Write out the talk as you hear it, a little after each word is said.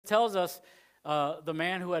tells us the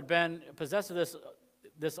man who had been possessed of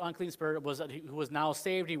this unclean spirit who was now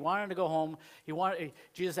saved. He wanted to go home.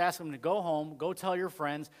 Jesus asked him to go home, go tell your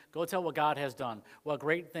friends, go tell what God has done, what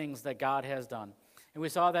great things that God has done. And we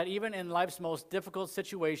saw that even in life's most difficult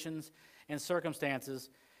situations and circumstances,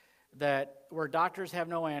 that where doctors have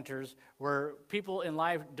no answers, where people in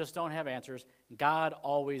life just don't have answers, God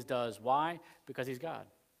always does. Why? Because he's God.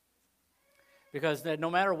 Because that no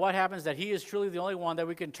matter what happens, that he is truly the only one that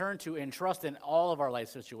we can turn to and trust in all of our life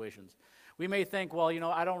situations. We may think, well,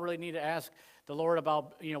 I don't really need to ask the Lord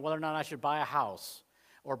about, whether or not I should buy a house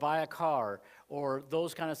or buy a car or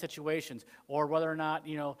those kind of situations, or whether or not,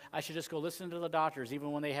 I should just go listen to the doctors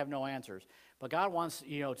even when they have no answers. But God wants,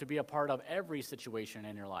 to be a part of every situation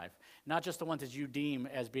in your life, not just the ones that you deem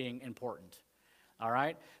as being important. All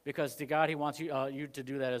right? Because to God, he wants you to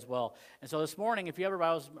do that as well. And so this morning, if you have your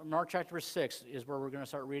Bibles, Mark chapter 6 is where we're going to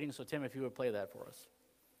start reading. So Tim, if you would play that for us.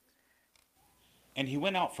 And he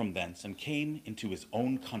went out from thence and came into his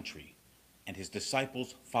own country, and his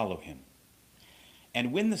disciples follow him.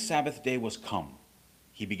 And when the Sabbath day was come,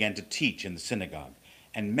 he began to teach in the synagogue,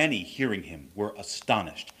 and many hearing him were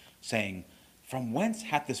astonished, saying, From whence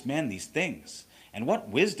hath this man these things? And what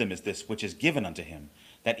wisdom is this which is given unto him,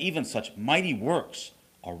 that even such mighty works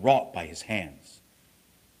are wrought by his hands?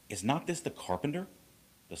 Is not this the carpenter,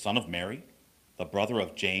 the son of Mary, the brother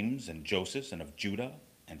of James and Joseph and of Judah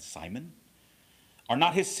and Simon? Are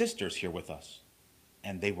not his sisters here with us?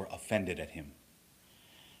 And they were offended at him.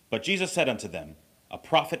 But Jesus said unto them, A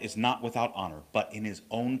prophet is not without honor, but in his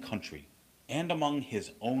own country, and among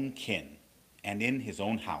his own kin, and in his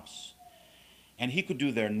own house. And he could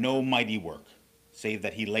do there no mighty work, save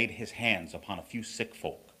that he laid his hands upon a few sick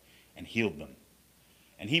folk, and healed them.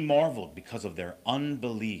 And he marveled because of their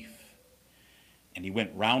unbelief. And he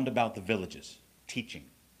went round about the villages, teaching.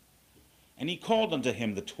 And he called unto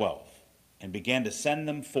him the 12, and began to send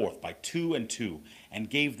them forth by 2 and 2, and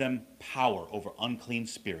gave them power over unclean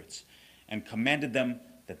spirits, and commanded them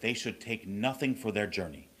that they should take nothing for their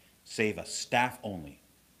journey, save a staff only,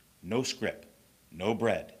 no scrip, no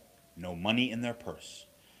bread, no money in their purse,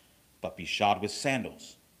 but be shod with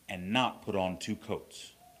sandals, and not put on 2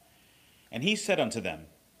 coats. And he said unto them,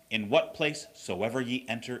 In what place soever ye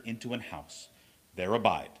enter into an house, there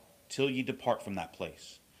abide, till ye depart from that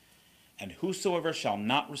place. And whosoever shall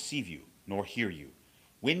not receive you, nor hear you,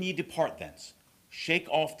 when ye depart thence, shake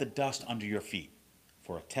off the dust under your feet,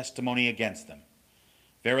 for a testimony against them.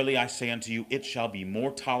 Verily I say unto you, it shall be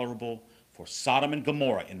more tolerable for Sodom and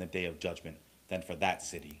Gomorrah in the day of judgment than for that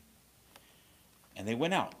city. And they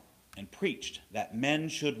went out and preached that men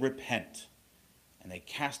should repent. And they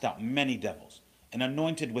cast out many devils, and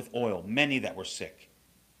anointed with oil many that were sick,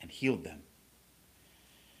 and healed them.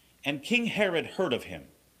 And King Herod heard of him,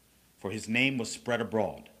 for his name was spread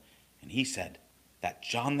abroad. And he said that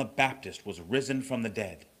John the Baptist was risen from the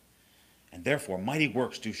dead, and therefore mighty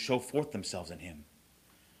works do show forth themselves in him.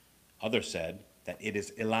 Others said that it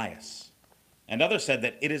is Elias, and others said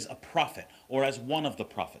that it is a prophet, or as one of the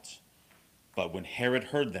prophets. But when Herod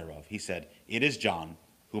heard thereof, he said, It is John,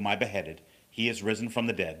 whom I beheaded. He is risen from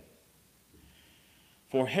the dead.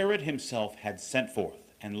 For Herod himself had sent forth,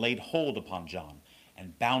 and laid hold upon John,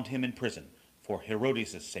 and bound him in prison, for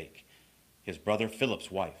Herodias' sake, his brother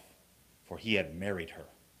Philip's wife, for he had married her.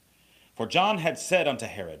 For John had said unto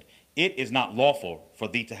Herod, It is not lawful for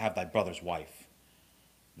thee to have thy brother's wife.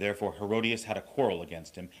 Therefore Herodias had a quarrel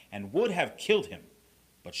against him, and would have killed him,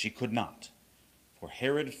 but she could not. For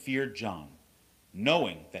Herod feared John,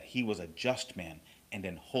 knowing that he was a just man and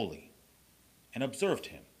an holy, and observed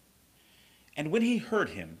him. And when he heard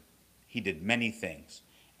him, he did many things,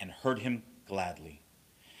 and heard him gladly.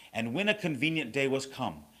 And when a convenient day was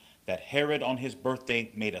come, that Herod on his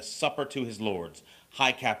birthday made a supper to his lords,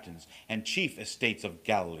 high captains, and chief estates of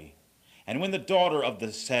Galilee. And when the daughter of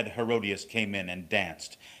the said Herodias came in and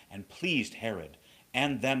danced, and pleased Herod,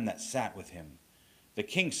 and them that sat with him, the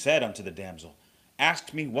king said unto the damsel,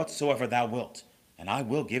 Ask me whatsoever thou wilt, and I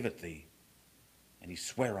will give it thee. And he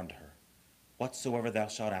sware unto her, Whatsoever thou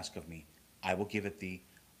shalt ask of me, I will give it thee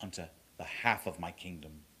unto the half of my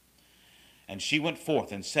kingdom. And she went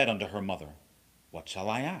forth and said unto her mother, What shall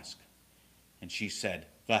I ask? And she said,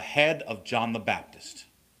 The head of John the Baptist.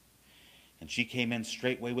 And she came in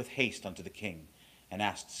straightway with haste unto the king, and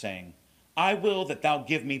asked, saying, I will that thou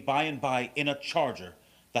give me by and by in a charger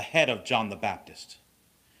the head of John the Baptist.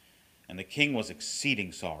 And the king was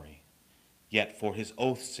exceeding sorry, yet for his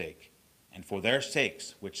oath's sake, and for their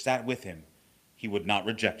sakes which sat with him, he would not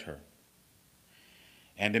reject her.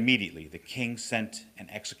 And immediately the king sent an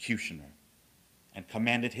executioner, and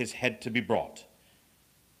commanded his head to be brought.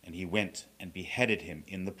 And he went and beheaded him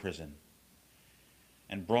in the prison,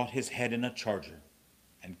 and brought his head in a charger,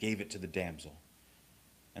 and gave it to the damsel.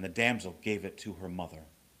 And the damsel gave it to her mother.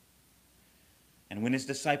 And when his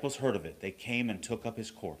disciples heard of it, they came and took up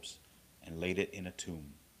his corpse, and laid it in a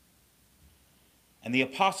tomb. And the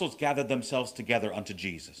apostles gathered themselves together unto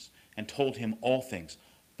Jesus, and told him all things,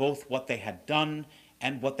 both what they had done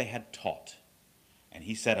and what they had taught. And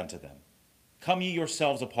he said unto them, Come ye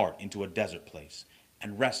yourselves apart into a desert place,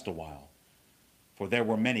 and rest a while. For there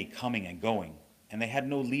were many coming and going, and they had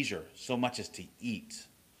no leisure so much as to eat.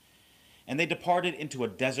 And they departed into a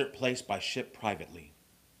desert place by ship privately.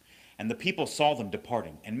 And the people saw them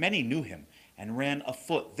departing, and many knew him, and ran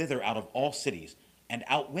afoot thither out of all cities, and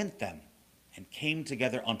outwent them, and came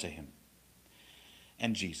together unto him.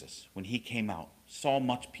 And Jesus, when he came out, saw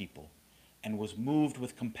much people, and was moved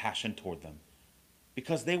with compassion toward them,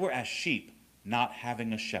 because they were as sheep not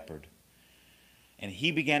having a shepherd. And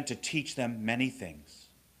he began to teach them many things.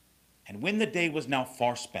 And when the day was now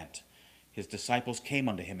far spent, his disciples came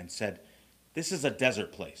unto him and said, This is a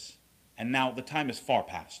desert place, and now the time is far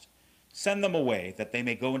past. Send them away, that they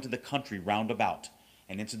may go into the country round about,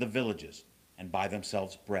 and into the villages, and buy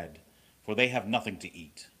themselves bread, for they have nothing to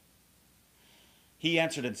eat. He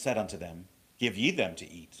answered and said unto them, Give ye them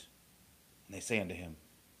to eat. And they say unto him,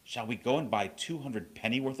 Shall we go and buy 200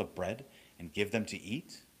 pennyworth of bread, and give them to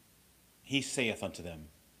eat? He saith unto them,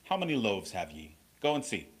 How many loaves have ye? Go and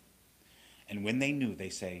see. And when they knew, they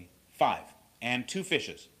say, 5, and 2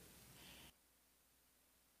 fishes.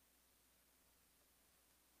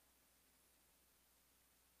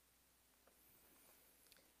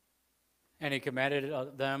 And he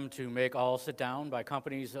commanded them to make all sit down by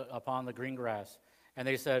companies upon the green grass. And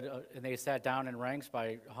they sat down in ranks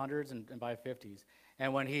by hundreds and by 50s.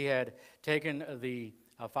 And when he had taken the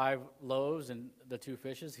 5 loaves and the 2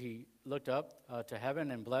 fishes, he looked up to heaven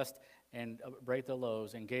and blessed and brake the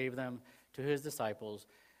loaves and gave them to his disciples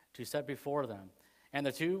to set before them. And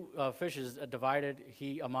the 2 fishes divided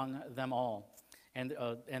he among them all. And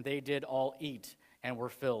they did all eat and were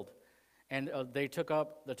filled. And they took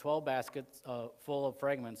up the 12 baskets full of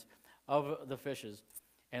fragments of the fishes,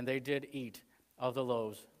 and they did eat of the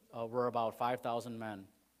loaves, were about 5,000 men.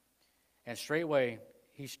 And straightway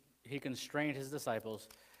he constrained his disciples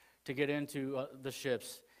to get into the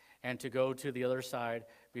ships and to go to the other side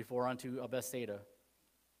before unto Bethsaida,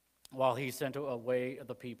 while he sent away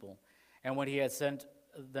the people. And when he had sent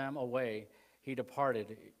them away, he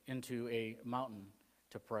departed into a mountain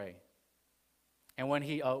to pray. And when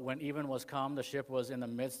even was come, the ship was in the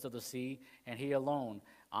midst of the sea, and he alone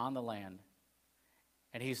on the land.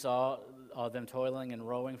 And he saw them toiling and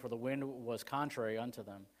rowing, for the wind was contrary unto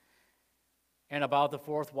them. And about the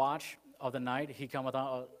 4th watch of the night he cometh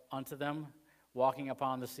unto them, walking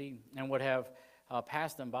upon the sea, and would have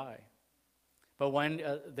passed them by. But when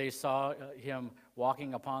they saw him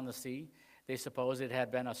walking upon the sea, they supposed it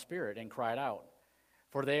had been a spirit, and cried out.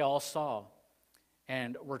 For they all saw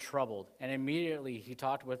and were troubled. And immediately he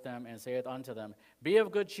talked with them, and saith unto them, Be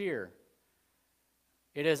of good cheer.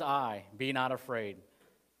 It is I, be not afraid.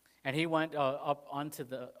 And he went up unto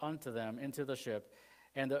them into the ship,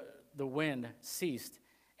 and the wind ceased,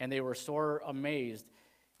 and they were sore amazed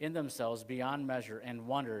in themselves beyond measure, and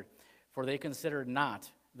wondered, for they considered not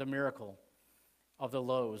the miracle of the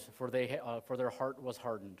loaves, for their heart was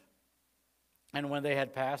hardened. And when they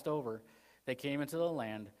had passed over, they came into the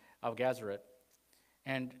land of Gennesaret,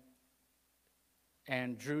 and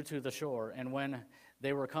drew to the shore. And when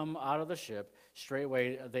they were come out of the ship,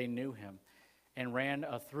 straightway they knew him, and ran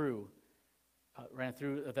through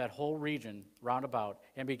that whole region round about,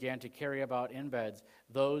 and began to carry about in beds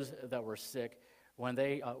those that were sick, when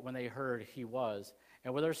they heard he was.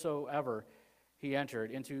 And whithersoever he entered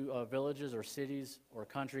into villages or cities or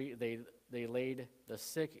country, they laid the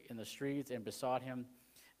sick in the streets, and besought him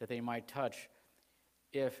that they might touch,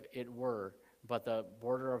 if it were but the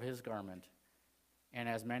border of his garment. And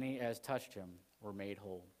as many as touched him were made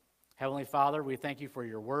whole. Heavenly Father, we thank you for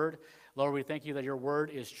your word. Lord, we thank you that your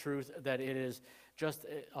word is truth, that it is just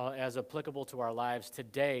as applicable to our lives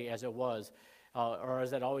today as it was, or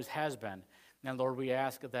as it always has been. And Lord, we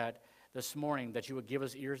ask that this morning that you would give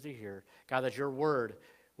us ears to hear. God, that your word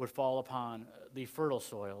would fall upon the fertile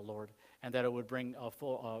soil, Lord, and that it would bring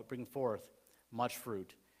forth much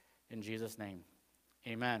fruit. In Jesus' name,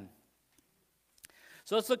 amen.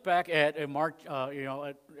 So let's look back at Mark,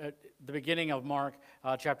 at the beginning of Mark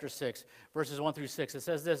chapter 6, verses 1 through 6. It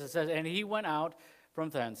says this, And he went out from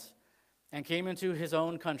thence, and came into his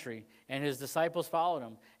own country, and his disciples followed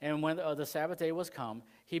him. And when the Sabbath day was come,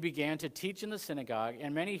 he began to teach in the synagogue,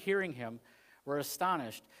 and many hearing him were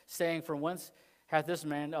astonished, saying, From whence hath this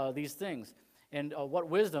man these things? And what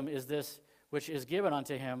wisdom is this which is given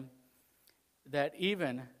unto him, that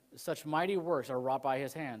even such mighty works are wrought by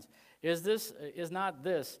his hands? Is not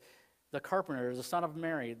this the carpenter, the son of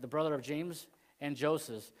Mary, the brother of James and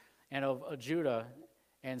Joseph, and of Judah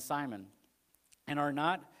and Simon? And are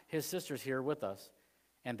not his sisters here with us?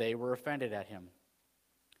 And they were offended at him.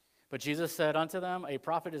 But Jesus said unto them, A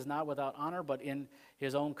prophet is not without honor, but in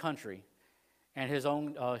his own country, and his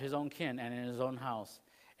own kin, and in his own house.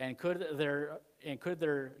 And could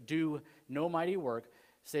there do no mighty work,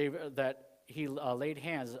 save that he laid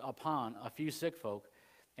hands upon a few sick folk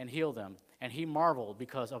and healed them? And he marveled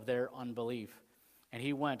because of their unbelief. And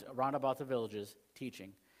he went round about the villages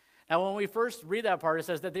teaching. Now, when we first read that part, it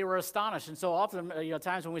says that they were astonished. And so often,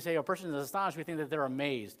 times when we say a person is astonished, we think that they're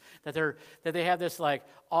amazed, that they have this like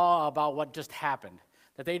awe about what just happened.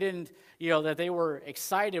 That they didn't, that they were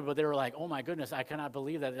excited, but they were like, oh my goodness, I cannot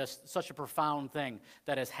believe that that's such a profound thing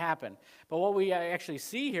that has happened. But what we actually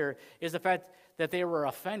see here is the fact that they were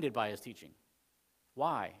offended by his teaching.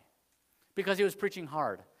 Why? Because he was preaching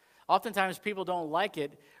hard. Oftentimes people don't like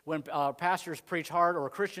it when pastors preach hard, or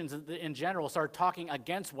Christians in general start talking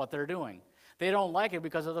against what they're doing. They don't like it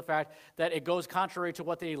because of the fact that it goes contrary to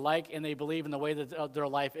what they like and they believe in the way that their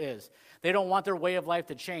life is. They don't want their way of life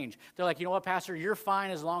to change. They're like, you know what, Pastor, you're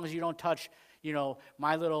fine as long as you don't touch,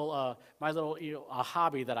 my little a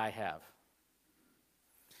hobby that I have.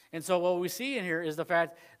 And so what we see in here is the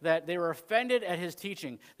fact that they were offended at his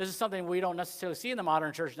teaching. This is something we don't necessarily see in the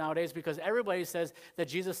modern church nowadays, because everybody says that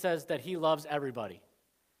Jesus says that he loves everybody.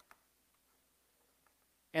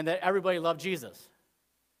 And that everybody loved Jesus.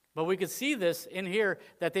 But we could see this in here,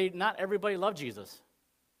 that not everybody loved Jesus.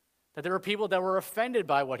 That there were people that were offended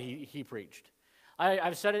by what he preached.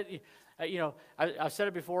 I've said it, I've said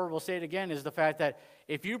it before, we'll say it again, is the fact that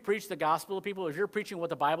if you preach the gospel to people, if you're preaching what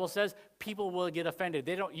the Bible says, people will get offended.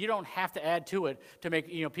 You don't have to add to it to make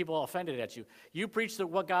people offended at you. You preach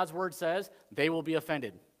what God's word says, they will be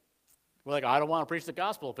offended. We're like, I don't want to preach the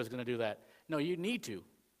gospel if it's going to do that. No, you need to.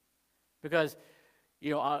 Because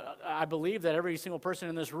I believe that every single person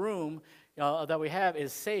in this room that we have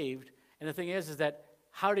is saved. And the thing is that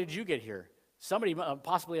how did you get here? Somebody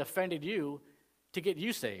possibly offended you to get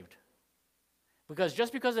you saved. Because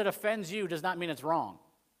just because it offends you does not mean it's wrong.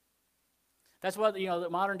 That's what the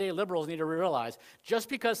modern day liberals need to realize. Just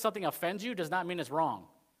because something offends you does not mean it's wrong.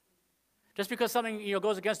 Just because something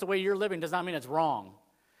goes against the way you're living does not mean it's wrong.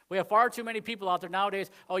 We have far too many people out there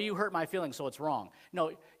nowadays, oh, you hurt my feelings, so it's wrong.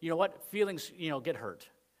 No, you know what? Feelings, get hurt.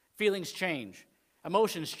 Feelings change.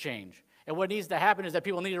 Emotions change. And what needs to happen is that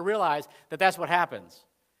people need to realize that that's what happens.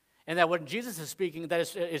 And that when Jesus is speaking,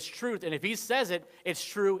 that it's truth. And if he says it, it's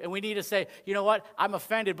true. And we need to say, you know what? I'm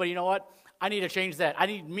offended, but you know what? I need to change that. I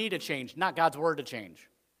need me to change, not God's word to change.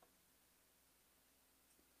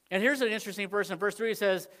 And here's an interesting verse. In verse 3 it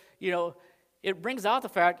says, it brings out the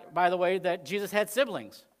fact, by the way, that Jesus had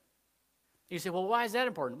siblings. You say, well, why is that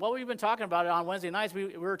important? Well, we've been talking about it on Wednesday nights.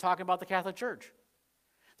 We were talking about the Catholic Church.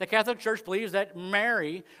 The Catholic Church believes that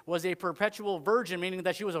Mary was a perpetual virgin, meaning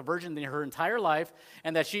that she was a virgin her entire life,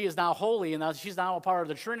 and that she is now holy, and that she's now a part of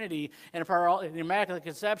the Trinity, and a part of the Immaculate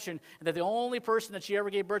Conception, and that the only person that she ever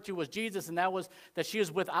gave birth to was Jesus, and that was that she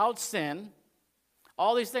is without sin,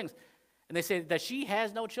 all these things. And they say that she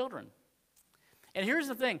has no children. And here's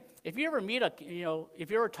the thing. If you ever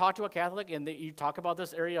if you ever talk to a Catholic and you talk about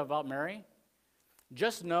this area about Mary,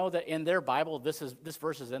 just know that in their Bible, this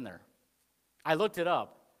verse is in there. I looked it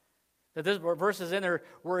up. That this verse is in there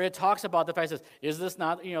where it talks about the fact that, is this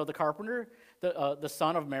not, the carpenter, the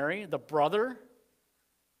son of Mary, the brother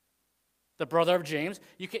of James?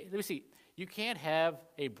 Let me see. You can't have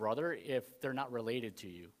a brother if they're not related to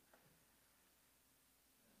you.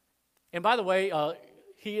 And by the way,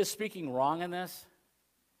 he is speaking wrong in this.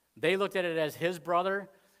 They looked at it as his brother,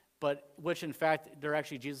 but which in fact, they're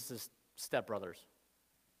actually Jesus' stepbrothers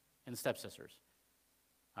and stepsisters.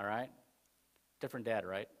 All right? Different dad,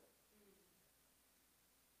 right?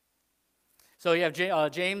 So you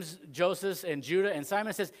have James, Joseph, and Judah, and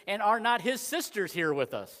Simon says, and are not his sisters here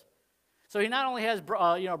with us? So he not only has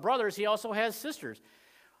brothers, he also has sisters.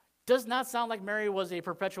 Does not sound like Mary was a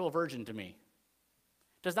perpetual virgin to me.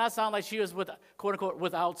 Does not sound like she was quote unquote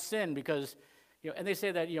without sin, because and they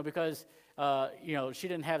say that because she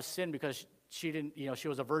didn't have sin because she didn't she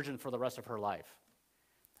was a virgin for the rest of her life.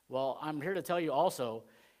 Well, I'm here to tell you also,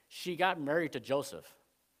 she got married to Joseph.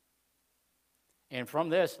 And from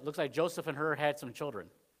this, it looks like Joseph and her had some children.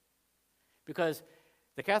 Because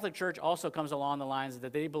the Catholic Church also comes along the lines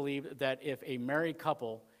that they believe that if a married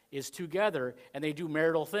couple is together and they do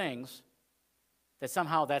marital things, that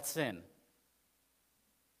somehow that's sin.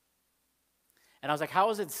 And I was like, how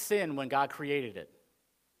is it sin when God created it?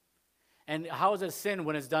 And how is it sin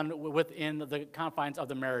when it's done within the confines of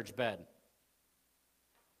the marriage bed?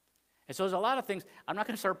 And so there's a lot of things. I'm not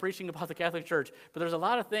going to start preaching about the Catholic Church, but there's a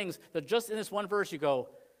lot of things that just in this one verse you go,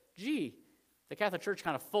 gee, the Catholic Church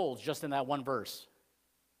kind of folds just in that one verse.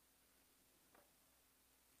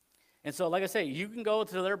 And so, like I say, you can go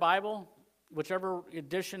to their Bible, whichever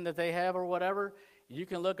edition that they have or whatever, you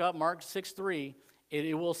can look up Mark 6:3,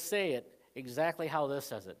 it will say it exactly how this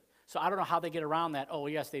says it. So I don't know how they get around that. Oh,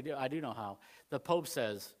 yes, they do. I do know how. The Pope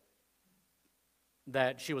says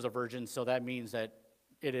that she was a virgin, so that means that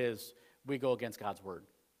we go against God's word.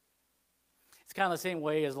 It's kind of the same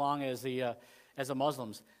way as long as the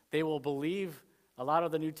Muslims. They will believe a lot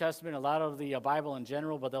of the New Testament, a lot of the Bible in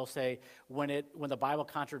general, but they'll say when the Bible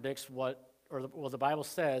contradicts what the Bible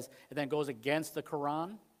says, and then goes against the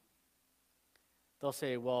Quran, they'll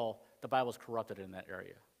say, well, the Bible's corrupted in that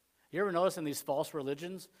area. You ever notice in these false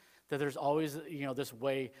religions that there's always,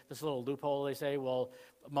 this little loophole they say, well,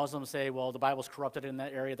 Muslims say, well, the Bible's corrupted in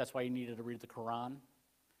that area, that's why you needed to read the Quran.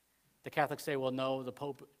 The Catholics say, well, no, the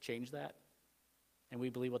Pope changed that, and we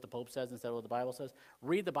believe what the Pope says instead of what the Bible says.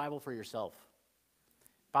 Read the Bible for yourself.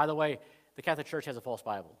 By the way, the Catholic Church has a false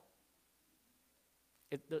Bible.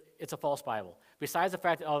 It's a false Bible. Besides the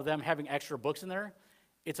fact of them having extra books in there,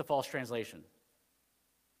 it's a false translation.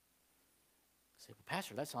 I say, well,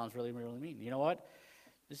 Pastor, that sounds really, really mean. You know what?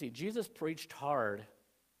 You see, Jesus preached hard,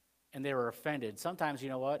 and they were offended. Sometimes, you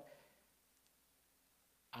know what?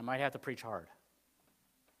 I might have to preach hard.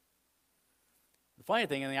 The funny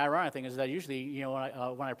thing and the ironic thing is that usually,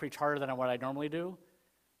 when I preach harder than what I normally do,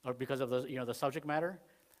 or because of the subject matter,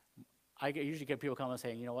 I usually get people coming and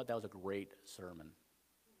saying, you know what, that was a great sermon.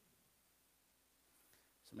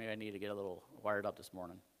 So maybe I need to get a little wired up this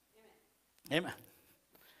morning. Amen.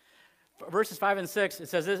 Verses 5 and 6, it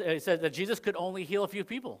says that Jesus could only heal a few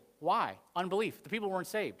people. Why? Unbelief. The people weren't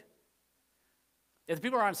saved. If the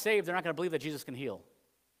people aren't saved, they're not going to believe that Jesus can heal.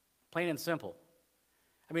 Plain and simple.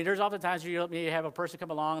 I mean, there's oftentimes you have a person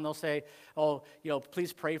come along and they'll say, oh,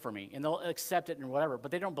 please pray for me. And they'll accept it and whatever,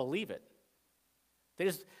 but they don't believe it. They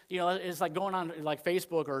just, it's like going on like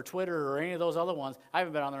Facebook or Twitter or any of those other ones. I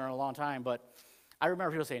haven't been on there in a long time, but I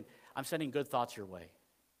remember people saying, I'm sending good thoughts your way.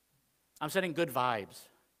 I'm sending good vibes.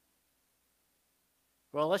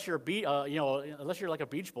 Well, unless you're like a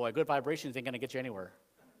beach boy, good vibrations ain't going to get you anywhere.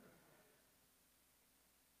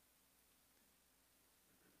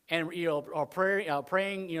 And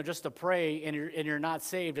praying, just to pray, and you're not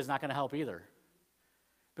saved is not going to help either,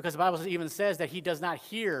 because the Bible even says that He does not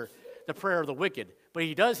hear the prayer of the wicked, but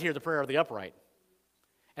He does hear the prayer of the upright.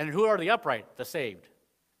 And who are the upright? The saved,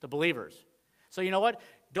 the believers. So you know what?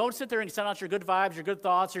 Don't sit there and send out your good vibes, your good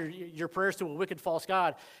thoughts, or your prayers to a wicked false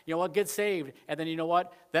god. You know what? Get saved, and then you know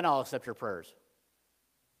what? Then I'll accept your prayers.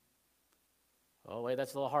 Oh wait,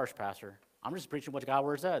 that's a little harsh, Pastor. I'm just preaching what God's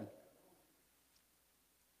word said.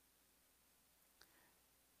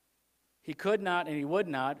 He could not and He would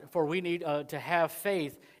not, for we need to have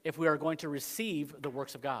faith if we are going to receive the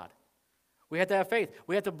works of God. We have to have faith.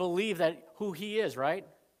 We have to believe that who He is, right?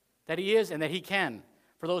 That He is and that He can,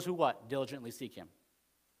 for those who what? Diligently seek Him.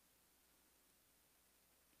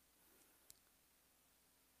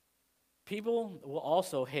 People will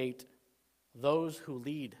also hate those who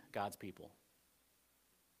lead God's people.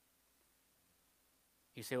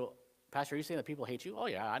 You say, well, Pastor, are you saying that people hate you? Oh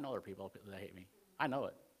yeah, I know there are people that hate me. I know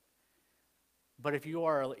it. But if you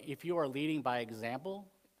are leading by example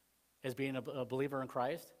as being a believer in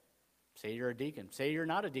Christ, say you're a deacon, say you're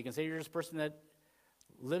not a deacon, say you're just a person that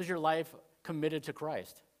lives your life committed to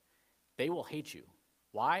Christ, they will hate you.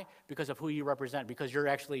 Why? Because of who you represent, because you're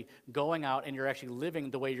actually going out and you're actually living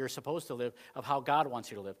the way you're supposed to live, of how God wants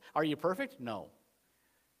you to live. Are you perfect? No.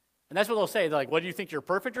 And that's what they'll say. They're like, what, do you think you're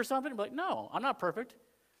perfect or something? I'm like, no, I'm not perfect.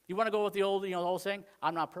 You want to go with the old, the old saying?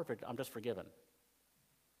 I'm not perfect, I'm just forgiven.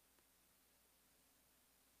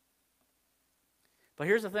 But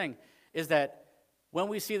here's the thing, is that when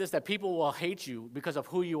we see this, that people will hate you because of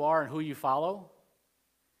who you are and who you follow,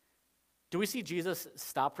 do we see Jesus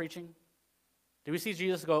stop preaching? Do we see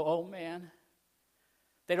Jesus go, oh man,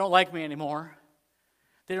 they don't like me anymore.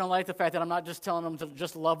 They don't like the fact that I'm not just telling them to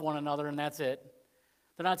just love one another and that's it.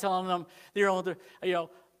 They're not telling them,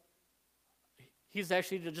 He's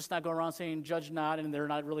actually just not going around saying judge not, and they're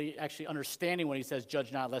not really actually understanding when He says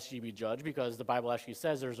judge not lest ye be judged, because the Bible actually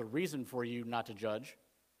says there's a reason for you not to judge.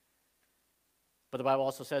 But the Bible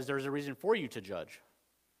also says there's a reason for you to judge.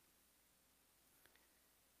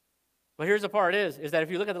 But here's the part is that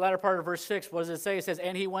if you look at the latter part of verse 6, what does it say? It says,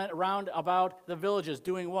 and He went around about the villages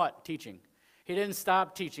doing what? Teaching. He didn't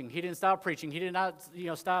stop teaching. He didn't stop preaching. He did not,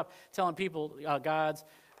 stop telling people God's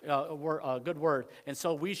good word. And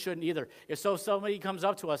so we shouldn't either. If somebody comes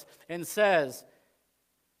up to us and says,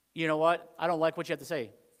 you know what, I don't like what you have to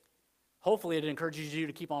say, hopefully it encourages you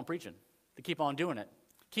to keep on preaching, to keep on doing it.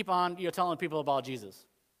 Keep on, telling people about Jesus.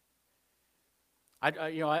 I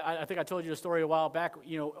think I told you a story a while back,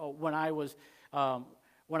 when I was,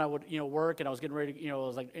 when I would, work and I was getting ready to, I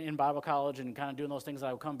was like in Bible college and kind of doing those things.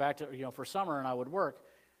 I would come back to, for summer and I would work.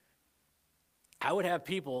 I would have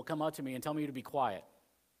people come up to me and tell me to be quiet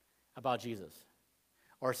about Jesus.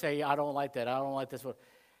 Or say, I don't like that, I don't like this.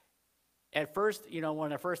 At first,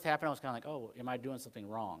 when it first happened, I was kind of like, oh, am I doing something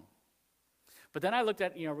wrong? But then I looked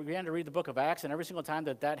at, we began to read the book of Acts, and every single time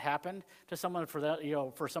that happened to someone,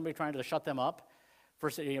 for somebody trying to shut them up, for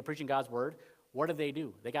preaching God's word, what did they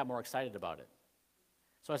do? They got more excited about it.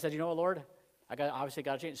 So I said, Lord, obviously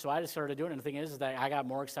got to change. So I just started doing it, and the thing is that I got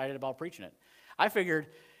more excited about preaching it. I figured,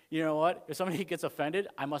 you know what, if somebody gets offended,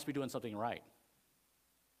 I must be doing something right.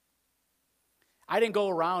 I didn't go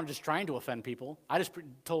around just trying to offend people. I just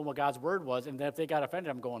told them what God's word was, and then if they got offended,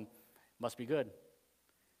 I'm going, must be good.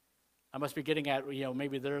 I must be getting at,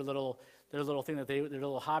 maybe their little thing their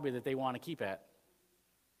little hobby that they want to keep at.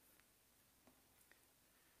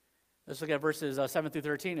 Let's look at verses 7 through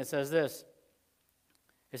 13. It says this.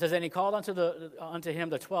 It says, and he called unto him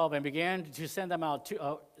the 12 and began to send them out,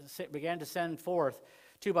 began to send forth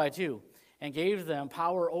 2 by 2, and gave them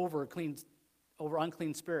power over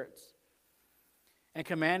unclean spirits, and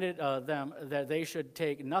commanded them that they should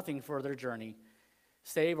take nothing for their journey,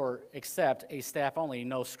 save or except a staff only,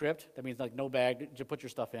 no script, that means like no bag to put your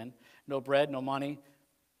stuff in, no bread, no money,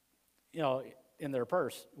 in their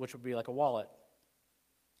purse, which would be like a wallet.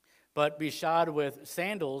 But be shod with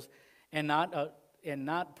sandals and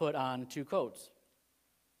not put on 2 coats.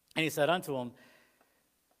 And he said unto him,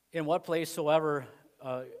 in what place soever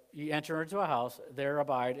ye enter into a house, there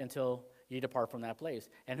abide until ye depart from that place.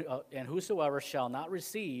 And whosoever shall not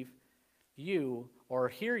receive you or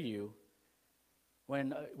hear you,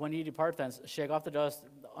 when ye depart thence, shake off the dust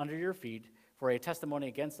under your feet for a testimony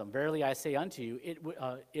against them. Verily I say unto you,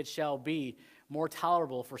 it shall be more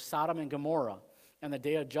tolerable for Sodom and Gomorrah and the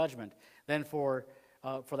day of judgment than for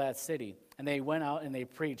that city. And they went out and they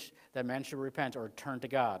preached that men should repent or turn to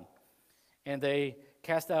God. And they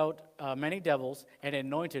cast out many devils and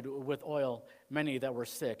anointed with oil many that were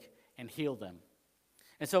sick and healed them.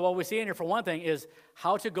 And so what we see in here, for one thing, is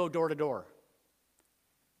how to go door to door.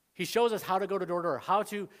 He shows us how to go to door to door, how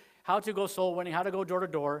to go soul winning, how to go door to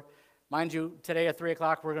door. Mind you, today at 3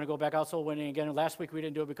 o'clock, we're going to go back out soul winning again. Last week we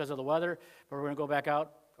didn't do it because of the weather, but we're going to go back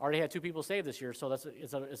out. Already had 2 people saved this year, so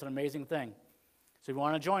it's an amazing thing. So if you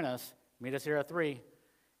want to join us, meet us here at 3,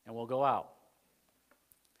 and we'll go out.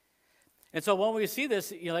 And so when we see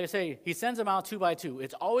this, like I say, he sends them out 2 by 2.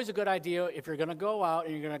 It's always a good idea if you're going to go out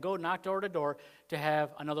and you're going to go knock door to door to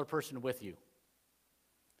have another person with you.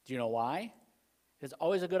 Do you know why? It's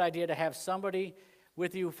always a good idea to have somebody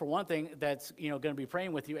with you, for one thing, that's going to be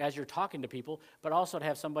praying with you as you're talking to people, but also to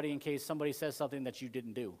have somebody in case somebody says something that you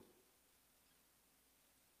didn't do.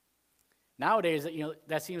 Nowadays,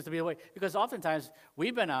 that seems to be the way, because oftentimes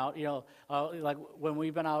we've been out, like when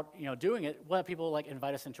we've been out, doing it, we'll have people like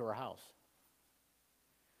invite us into our house.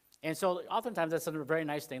 And so oftentimes that's a very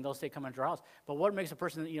nice thing. They'll say, come into our house. But what makes a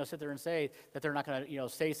person, sit there and say that they're not going to,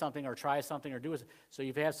 say something or try something or do it? So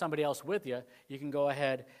if you have somebody else with you, you can go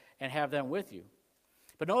ahead and have them with you.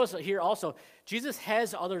 But notice here also, Jesus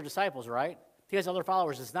has other disciples, right? He has other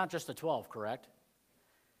followers. It's not just the 12, correct?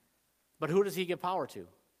 But who does he give power to?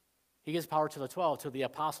 He gives power to the 12, to the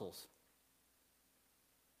apostles.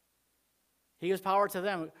 He gives power to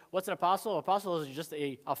them. What's an apostle? An apostle is just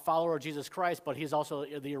a follower of Jesus Christ, but he's also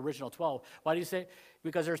the original 12. Why do you say?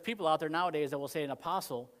 Because there's people out there nowadays that will say an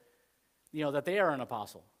apostle, that they are an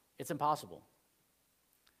apostle. It's impossible.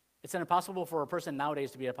 It's impossible for a person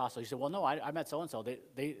nowadays to be an apostle. You say, well, no, I met so-and-so.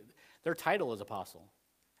 Their title is apostle.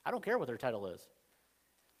 I don't care what their title is.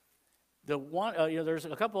 There's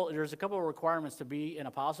a couple of requirements to be an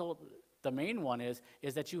apostle. The main one is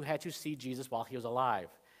that you had to see Jesus while he was alive.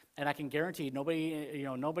 And I can guarantee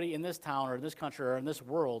nobody in this town or in this country or in this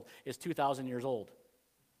world is 2,000 years old.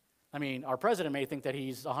 I mean, our president may think that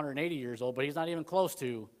he's 180 years old, but he's not even close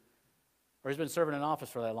to, or he's been serving in office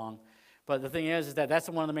for that long. But the thing is that that's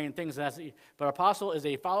one of the main things. But apostle is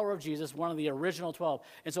a follower of Jesus, one of the original 12.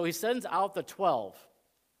 And so he sends out the 12.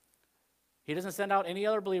 He doesn't send out any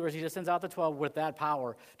other believers. He just sends out the 12 with that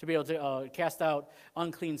power to be able to cast out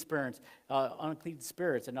unclean spirits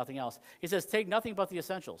and nothing else. He says, take nothing but the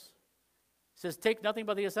essentials. He says, take nothing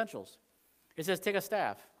but the essentials. He says, take a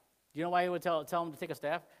staff. Do you know why he would tell them to take a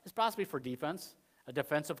staff? It's possibly for defense, a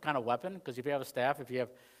defensive kind of weapon, because if you have a staff, if you have,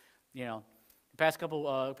 the past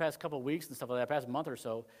couple weeks and stuff like that, past month or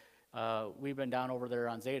so, we've been down over there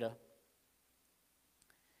on Zeta,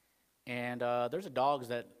 and there's dogs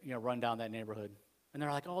that, run down that neighborhood, and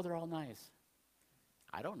they're like, oh, they're all nice.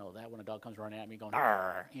 I don't know that when a dog comes running at me going,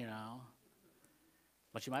 arr,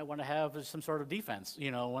 But you might want to have some sort of defense,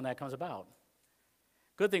 when that comes about.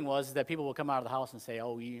 Good thing was that people will come out of the house and say,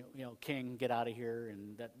 oh, King, get out of here,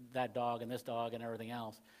 and that dog and this dog and everything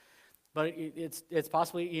else. But it's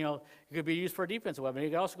possibly, it could be used for a defensive weapon.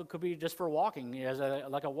 It also could be just for walking, as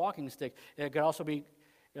like a walking stick. It could also be,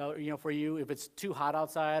 for you, if it's too hot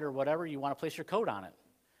outside or whatever, you want to place your coat on it.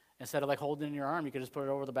 Instead of like holding it in your arm, you could just put it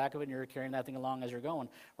over the back of it and you're carrying that thing along as you're going,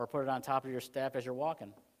 or put it on top of your staff as you're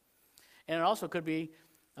walking. And it also could be,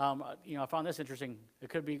 I found this interesting. It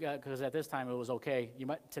could be because at this time it was okay.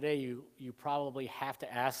 Today you probably have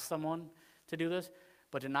to ask someone to do this,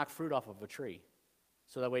 but to knock fruit off of a tree.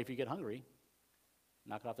 So that way if you get hungry,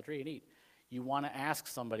 knock it off the tree and eat. You want to ask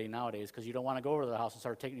somebody nowadays because you don't want to go over to the house and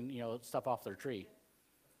start taking stuff off their tree.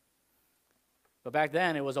 But back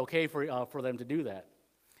then it was okay for them to do that.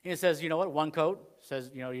 And it says, one coat says,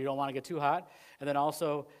 you don't want to get too hot. And then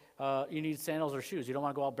also you need sandals or shoes. You don't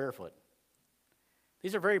want to go out barefoot.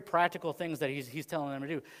 These are very practical things that he's telling them to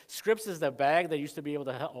do. Scripts is the bag that used to be able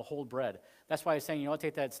to hold bread. That's why he's saying,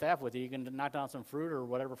 take that staff with you. You can knock down some fruit or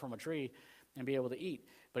whatever from a tree and be able to eat.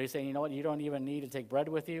 But he's saying, you don't even need to take bread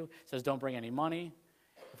with you. He says, don't bring any money.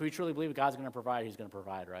 If we truly believe God's going to provide, he's going to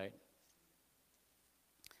provide, right?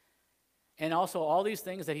 And also all these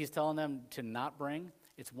things that he's telling them to not bring,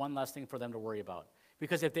 it's one less thing for them to worry about.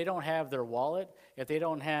 Because if they don't have their wallet, if they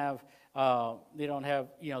don't have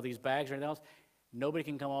these bags or anything else, nobody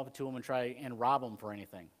can come up to them and try and rob them for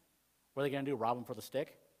anything. What are they going to do, rob them for the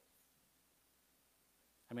stick?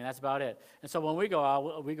 I mean, that's about it. And so when we go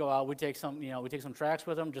out, we take some tracts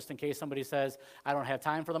with them just in case somebody says, I don't have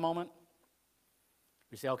time for the moment.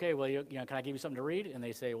 We say, okay, well, can I give you something to read? And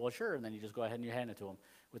they say, well, sure. And then you just go ahead and you hand it to them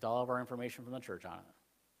with all of our information from the church on it.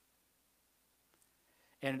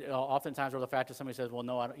 And oftentimes, or the fact that somebody says, well,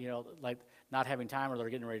 no, like not having time or they're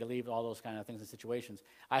getting ready to leave, all those kind of things and situations.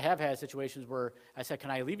 I have had situations where I said,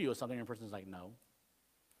 can I leave you with something? And the person's like, no.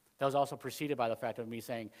 That was also preceded by the fact of me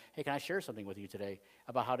saying, hey, can I share something with you today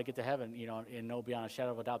about how to get to heaven, and know beyond a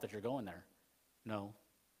shadow of a doubt that you're going there? No.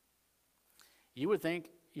 You would say,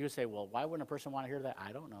 well, why wouldn't a person want to hear that?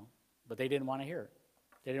 I don't know. But they didn't want to hear it.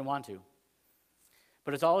 They didn't want to.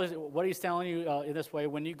 But it's always what he's telling you in this way.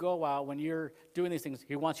 When you go out, when you're doing these things,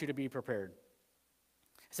 he wants you to be prepared.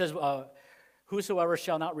 It says, whosoever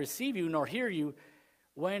shall not receive you nor hear you,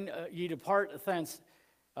 when ye depart thence,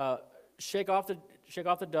 shake off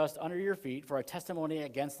the dust under your feet for a testimony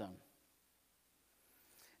against them.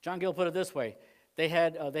 John Gill put it this way. They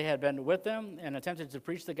had been with them and attempted to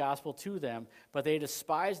preach the gospel to them, but they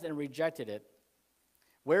despised and rejected it.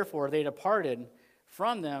 Wherefore they departed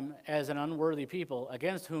from them as an unworthy people,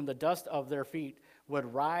 against whom the dust of their feet would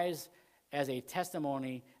rise as a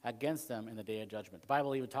testimony against them in the day of judgment. The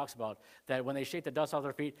Bible even talks about that when they shake the dust off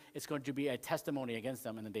their feet, it's going to be a testimony against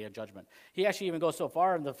them in the day of judgment. He actually even goes so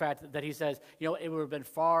far in the fact that he says, it would have been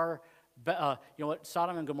far,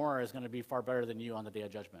 Sodom and Gomorrah is going to be far better than you on the day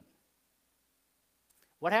of judgment.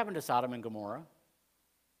 What happened to Sodom and Gomorrah?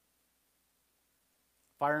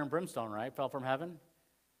 Fire and brimstone, right? Fell from heaven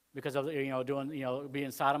because of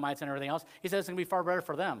being sodomites and everything else. He says it's going to be far better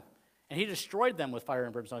for them. And he destroyed them with fire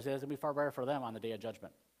and brimstone. He says it's going to be far better for them on the day of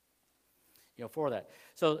judgment. For that.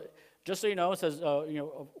 So just so you know, it says,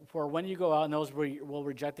 for when you go out and those will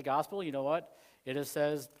reject the gospel, you know what? It just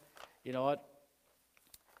says,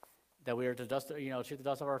 that we are to dust, shake the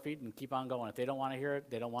dust off our feet and keep on going. If they don't want to hear it,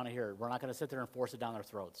 they don't want to hear it. We're not going to sit there and force it down their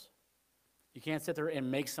throats. You can't sit there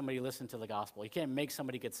and make somebody listen to the gospel. You can't make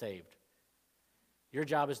somebody get saved. Your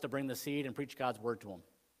job is to bring the seed and preach God's word to them.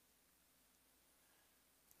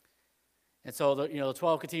 And so the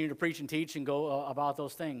 12 continue to preach and teach and go about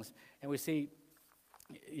those things. And we see,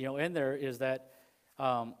 in there is that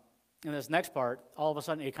in this next part, all of a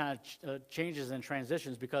sudden it kind of changes and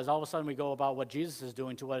transitions because all of a sudden we go about what Jesus is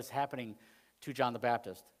doing to what is happening to John the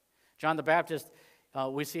Baptist. John the Baptist,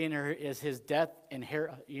 we see in here is his death and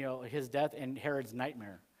Herod's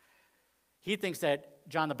nightmare. He thinks that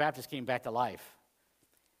John the Baptist came back to life.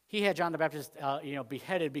 He had John the Baptist,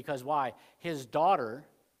 beheaded because why? His daughter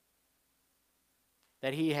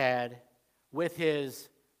that he had with his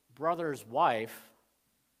brother's wife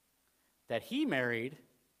that he married.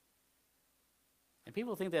 And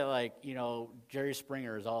people think that, Jerry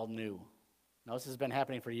Springer is all new. No, this has been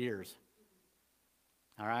happening for years.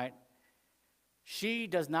 All right? She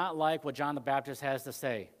does not like what John the Baptist has to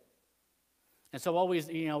say. And so what we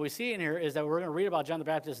see in here is that we're going to read about John the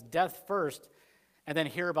Baptist's death first, and then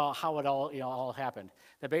hear about how it all happened.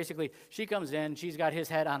 That basically she comes in, she's got his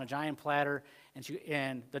head on a giant platter,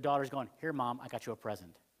 and the daughter's going, "Here, Mom, I got you a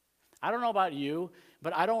present." I don't know about you,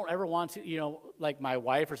 but I don't ever want to, like my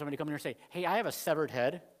wife or somebody come in here and say, "Hey, I have a severed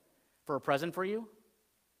head for a present for you."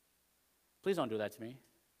 Please don't do that to me.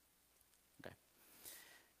 Okay.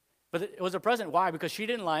 But it was a present. Why? Because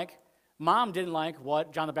Mom didn't like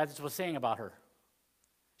what John the Baptist was saying about her.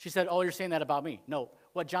 She said, "Oh, you're saying that about me." No,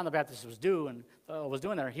 what John the Baptist was doing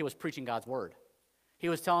there, he was preaching God's word. He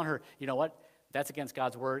was telling her, "You know what? That's against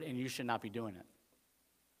God's word, and you should not be doing it."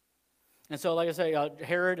 And so, like I say,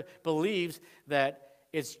 Herod believes that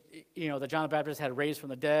that John the Baptist had raised from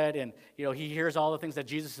the dead, and he hears all the things that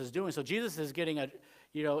Jesus is doing. So Jesus is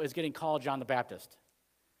getting called John the Baptist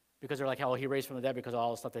because they're like, "Oh, he raised from the dead because of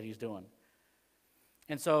all the stuff that he's doing."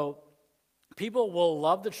 And so people will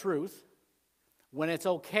love the truth when it's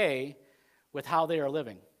okay with how they are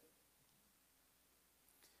living.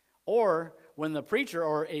 Or when the preacher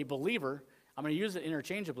or a believer, I'm going to use it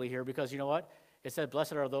interchangeably here because you know what? It said,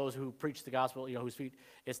 "Blessed are those who preach the gospel, whose feet."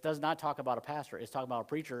 It does not talk about a pastor. It's talking about a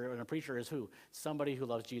preacher, and a preacher is who? Somebody who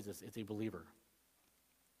loves Jesus. It's a believer.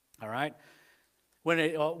 All right?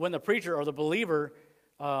 When the preacher or the believer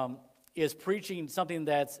is preaching something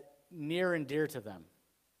that's near and dear to them,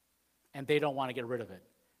 and they don't want to get rid of it,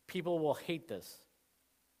 people will hate this.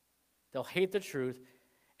 They'll hate the truth,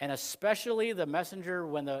 and especially the messenger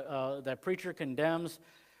when the preacher condemns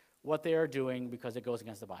what they are doing because it goes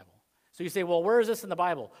against the Bible. So you say, well, where is this in the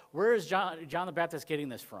Bible? Where is John the Baptist getting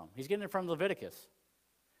this from? He's getting it from Leviticus.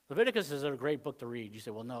 Leviticus is a great book to read. You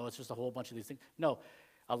say, well, no, it's just a whole bunch of these things. No,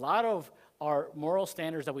 a lot of our moral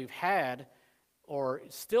standards that we've had or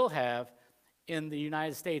still have in the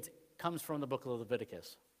United States comes from the book of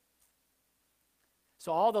Leviticus.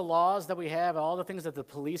 So all the laws that we have, all the things that the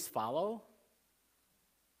police follow,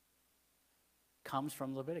 comes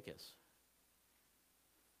from Leviticus.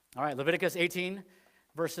 All right, Leviticus 18,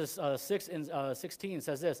 verses 6 and 16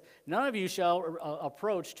 says this: "None of you shall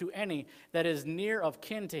approach to any that is near of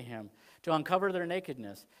kin to him, to uncover their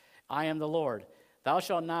nakedness. I am the Lord. Thou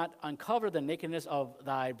shalt not uncover the nakedness of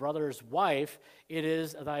thy brother's wife. It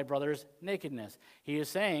is thy brother's nakedness." He is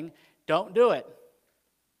saying, don't do it.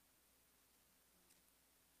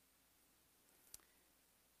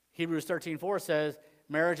 Hebrews 13:4 says,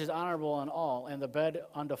 "Marriage is honorable in all, and the bed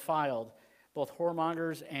undefiled. Both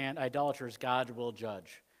whoremongers and idolaters God will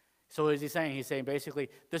judge." So what is he saying? He's saying basically,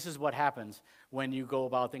 this is what happens when you go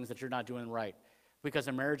about things that you're not doing right. Because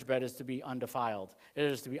a marriage bed is to be undefiled. It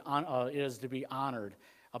is to be honored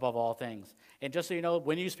above all things. And just so you know,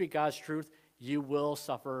 when you speak God's truth, you will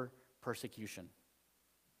suffer persecution.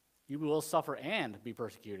 You will suffer and be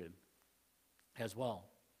persecuted as well.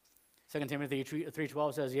 2 Timothy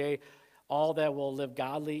 3:12 says, "Yea, all that will live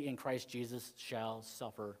godly in Christ Jesus shall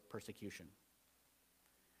suffer persecution."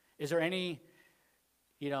 Is there any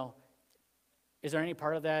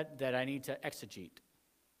part of that I need to exegete?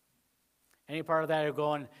 Any part of that you're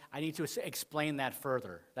going, I need to explain that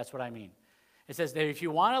further. That's what I mean. It says that if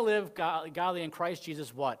you want to live godly in Christ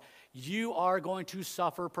Jesus, what? You are going to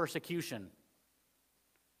suffer persecution.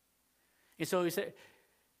 And so he said,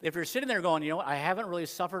 if you're sitting there going, I haven't really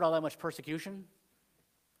suffered all that much persecution,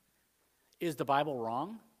 is the Bible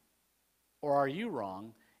wrong? Or are you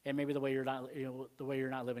wrong? And maybe the way you're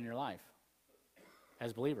not living your life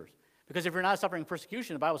as believers. Because if you're not suffering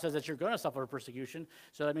persecution, the Bible says that you're going to suffer persecution,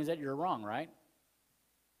 so that means that you're wrong, right?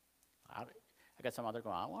 I got some out there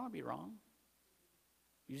going, I want to be wrong.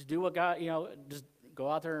 You just do what God, just go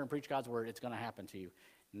out there and preach God's word. It's going to happen to you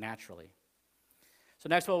naturally. So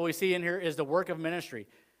next what we see in here is the work of ministry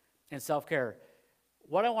and self-care.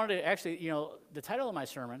 What I wanted to actually, the title of my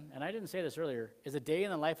sermon, and I didn't say this earlier, is A Day in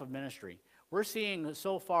the Life of Ministry. We're seeing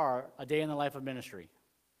so far a day in the life of ministry.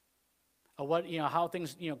 How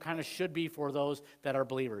things, kind of should be for those that are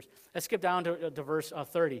believers. Let's skip down to verse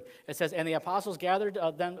 30. It says, "And the apostles gathered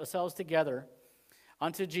themselves together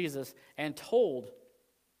unto Jesus and told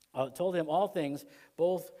him all things,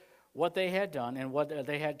 both what they had done and what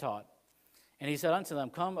they had taught. And he said unto them,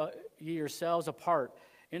 Come ye yourselves apart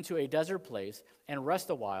into a desert place and rest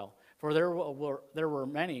a while, for there were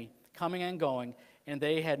many coming and going, and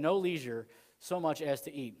they had no leisure so much as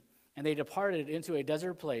to eat. And they departed into a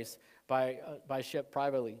desert place by ship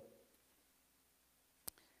privately.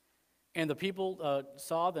 And the people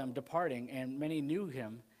saw them departing, and many knew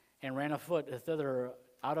him, and ran afoot thither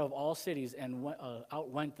out of all cities, and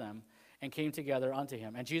outwent them, and came together unto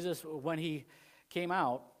him. And Jesus, when he came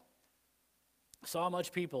out, saw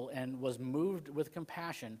much people and was moved with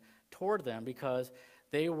compassion toward them because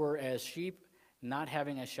they were as sheep not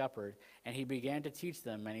having a shepherd, and he began to teach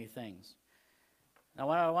them many things. Now,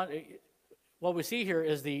 what we see here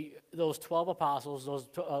is those 12 apostles,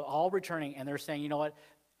 all returning, and they're saying, you know what?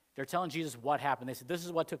 They're telling Jesus what happened. They said, this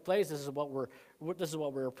is what took place. This is what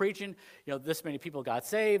we're preaching. You know, this many people got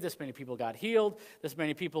saved. This many people got healed. This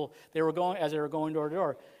many people, they were going door to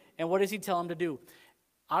door. And what does he tell them to do?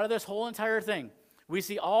 Out of this whole entire thing, we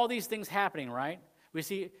see all these things happening, right? We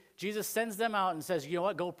see Jesus sends them out and says, you know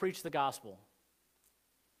what? Go preach the gospel.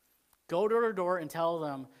 Go door to door and tell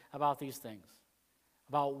them about these things,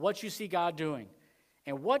 about what you see God doing.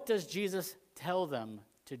 And what does Jesus tell them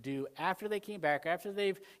to do after they came back, after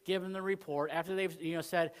they've given the report, after they've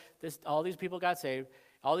said this, all these people got saved,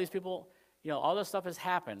 all these people, all this stuff has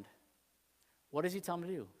happened? What does he tell them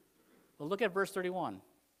to do? Well, look at verse 31.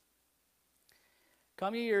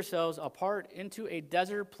 Come ye yourselves apart into a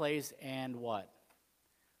desert place and what?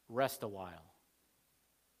 Rest a while.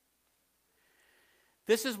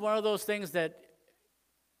 This is one of those things that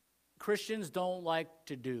Christians don't like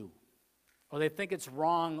to do, or they think it's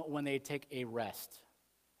wrong when they take a rest.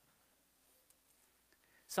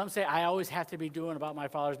 Some say, I always have to be doing about my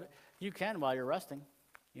Father's. You can while you're resting.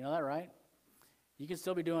 You know that, right? You can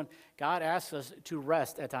still be doing. God asks us to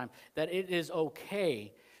rest at times, that it is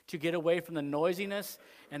okay to get away from the noisiness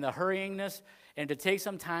and the hurryingness and to take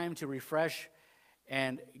some time to refresh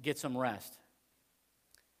and get some rest.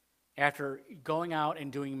 After going out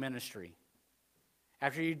and doing ministry,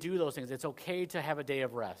 after you do those things, it's okay to have a day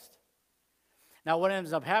of rest. Now, what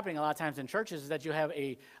ends up happening a lot of times in churches is that you have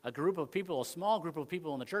a group of people, a small group of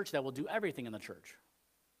people in the church that will do everything in the church.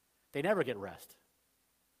 They never get rest.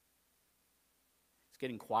 It's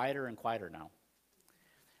getting quieter and quieter now.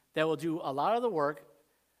 They will do a lot of the work.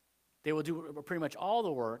 They will do pretty much all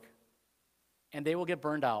the work, and they will get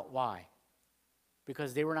burned out. Why?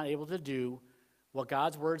 Because they were not able to do what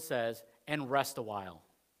God's word says and rest a while.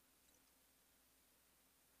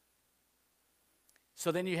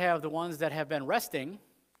 So then you have the ones that have been resting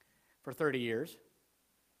for 30 years.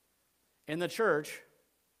 In the church,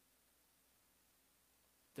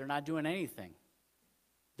 they're not doing anything.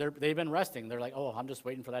 They've been resting. They're like, oh, I'm just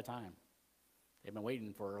waiting for that time. They've been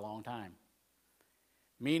waiting for a long time.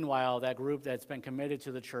 Meanwhile, that group that's been committed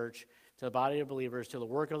to the church, to the body of believers, to the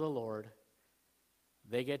work of the Lord,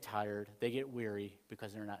 they get tired, they get weary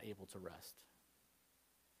because they're not able to rest.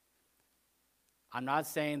 I'm not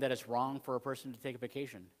saying that it's wrong for a person to take a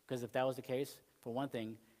vacation, because if that was the case, for one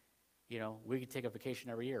thing, we could take a vacation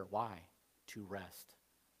every year. Why? To rest.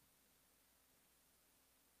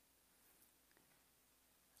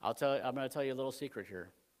 I'm going to tell you a little secret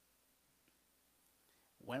here.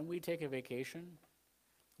 When we take a vacation,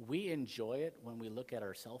 we enjoy it when we look at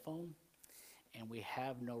our cell phone and we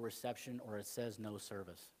have no reception or it says no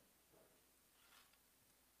service.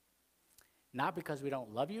 Not because we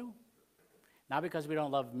don't love you, not because we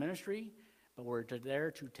don't love ministry, but we're there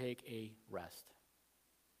to take a rest.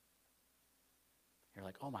 You're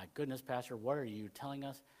like, oh my goodness, Pastor, what are you telling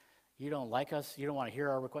us? You don't like us? You don't want to hear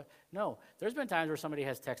our request? No, there's been times where somebody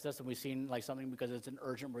has texted us and we've seen like something because it's an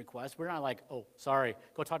urgent request. We're not like, oh, sorry,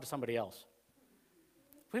 go talk to somebody else.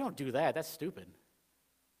 We don't do that. That's stupid.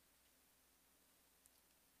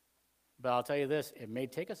 But I'll tell you this, it may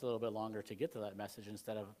take us a little bit longer to get to that message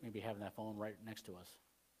instead of maybe having that phone right next to us.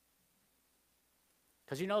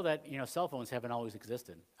 Because you know that, cell phones haven't always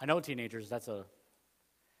existed. I know teenagers,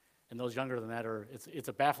 and those younger than that, it's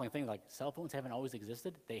a baffling thing. Like, cell phones haven't always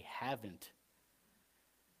existed? They haven't.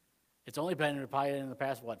 It's only been probably in the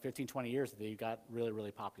past, 15, 20 years that they got really,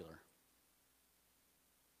 really popular.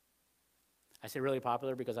 I say really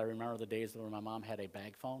popular because I remember the days when my mom had a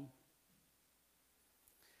bag phone.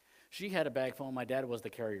 She had a bag phone. My dad was the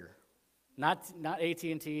carrier. Not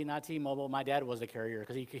AT&T, not T-Mobile. My dad was the carrier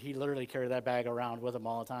because he literally carried that bag around with him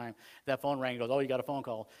all the time. That phone rang and goes, oh, you got a phone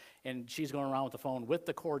call. And she's going around with the phone with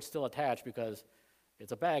the cord still attached because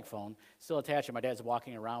it's a bag phone, still attached, and my dad's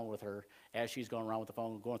walking around with her as she's going around with the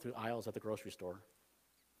phone, going through aisles at the grocery store.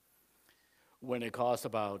 When it costs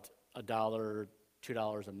about $1,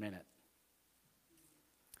 $2 a minute.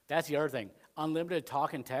 That's the other thing. Unlimited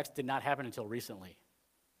talk and text did not happen until recently.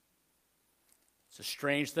 It's a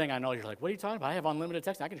strange thing. I know you're like, what are you talking about? I have unlimited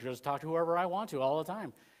text. I can just talk to whoever I want to all the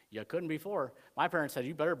time. You couldn't before. My parents said,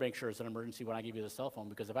 you better make sure it's an emergency when I give you the cell phone,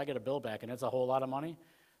 because if I get a bill back and it's a whole lot of money,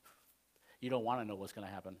 you don't want to know what's going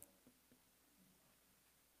to happen.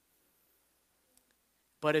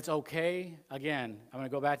 But it's okay, again, I'm going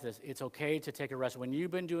to go back to this. It's okay to take a rest. When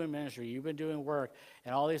you've been doing ministry, you've been doing work,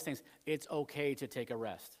 and all these things, it's okay to take a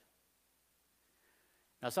rest.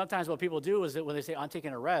 Now, sometimes what people do is that when they say, I'm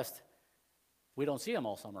taking a rest, we don't see them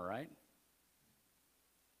all summer, right?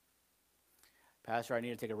 Pastor, I need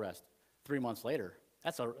to take a rest. 3 months later,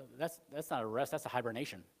 that's not a rest, that's a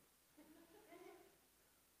hibernation.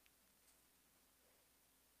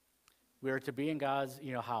 We are to be in God's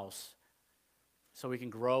house so we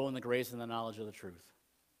can grow in the grace and the knowledge of the truth.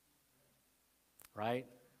 Right?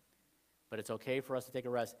 But it's okay for us to take a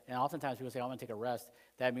rest. And oftentimes people say, I'm going to take a rest.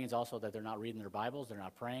 That means also that they're not reading their Bibles, they're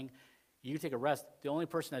not praying. You take a rest. The only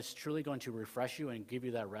person that's truly going to refresh you and give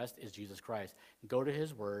you that rest is Jesus Christ. Go to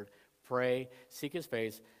his word, pray, seek his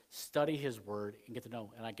face, study his word, and get to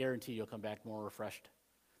know. And I guarantee you'll come back more refreshed.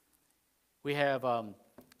 We have,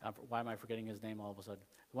 why am I forgetting his name all of a sudden?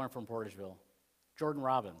 The one from Portageville, Jordan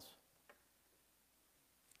Robbins.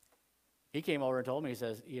 He came over and told me, he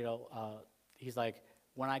says, he's like,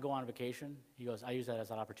 when I go on vacation, he goes, I use that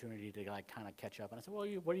as an opportunity to kind of catch up. And I said, well,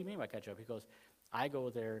 what do you mean by catch up? He goes, I go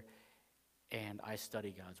there and I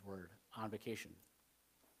study God's word on vacation.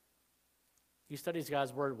 He studies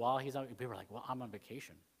God's word while he's on. People are like, well, I'm on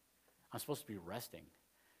vacation. I'm supposed to be resting.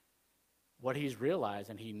 What he's realized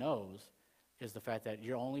and he knows is the fact that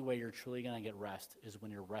your only way you're truly going to get rest is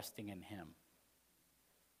when you're resting in him.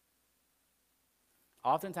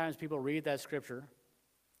 Oftentimes people read that scripture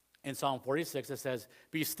in Psalm 46 that says,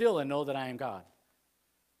 be still and know that I am God.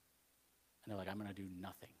 And they're like, I'm going to do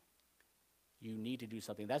nothing. You need to do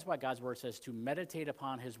something. That's why God's word says to meditate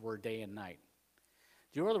upon his word day and night.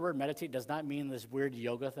 Do you know the word meditate does not mean this weird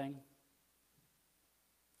yoga thing?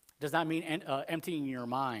 It does not mean emptying your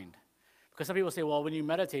mind. Because some people say, well, when you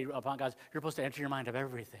meditate upon God, you're supposed to enter your mind of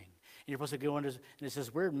everything. And you're supposed to go into, and it's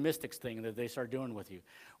this weird mystics thing that they start doing with you.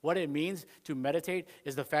 What it means to meditate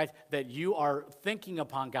is the fact that you are thinking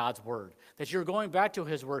upon God's word, that you're going back to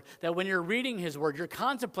his word, that when you're reading his word, you're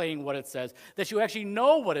contemplating what it says, that you actually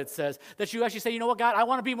know what it says, that you actually say, you know what, God, I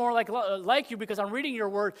want to be more like you because I'm reading your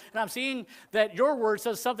word, and I'm seeing that your word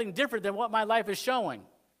says something different than what my life is showing.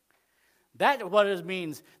 That's what it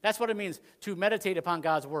means to meditate upon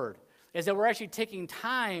God's word. Is that we're actually taking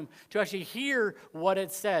time to actually hear what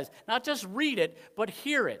it says. Not just read it, but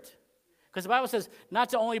hear it. Because the Bible says not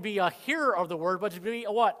to only be a hearer of the word, but to be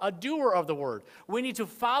a what? A doer of the word. We need to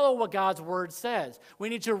follow what God's word says. We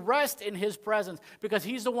need to rest in his presence because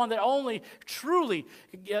he's the one that only truly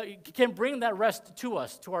can bring that rest to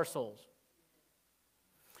us, to our souls.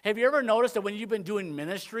 Have you ever noticed that when you've been doing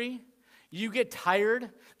ministry, you get tired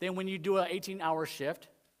than when you do an 18-hour shift?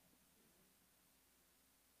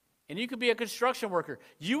 And you could be a construction worker.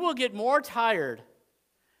 You will get more tired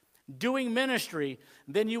doing ministry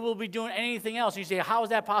than you will be doing anything else. You say, how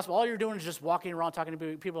is that possible? All you're doing is just walking around talking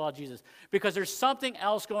to people about Jesus. Because there's something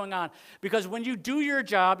else going on. Because when you do your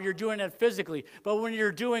job, you're doing it physically. But when you're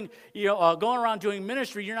doing, going around doing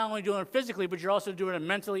ministry, you're not only doing it physically, but you're also doing it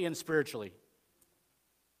mentally and spiritually.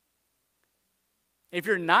 If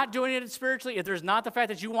you're not doing it spiritually, if there's not the fact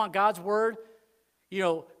that you want God's word,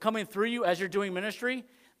 coming through you as you're doing ministry,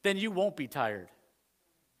 then you won't be tired.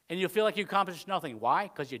 And you'll feel like you accomplished nothing. Why?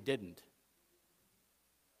 Because you didn't.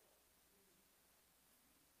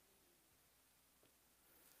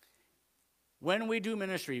 When we do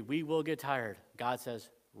ministry, we will get tired. God says,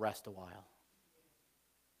 rest a while.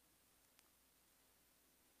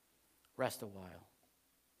 Rest a while.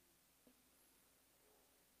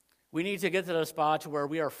 We need to get to the spot to where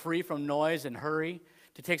we are free from noise and hurry,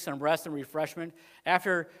 to take some rest and refreshment.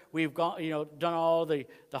 After we've gone, done all the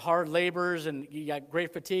hard labors and you got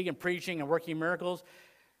great fatigue and preaching and working miracles,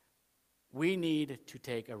 we need to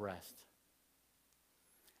take a rest.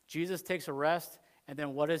 Jesus takes a rest, and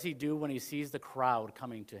then what does he do when he sees the crowd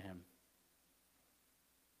coming to him?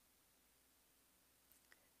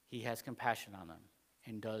 He has compassion on them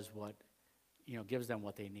and does what, gives them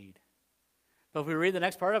what they need. But if we read the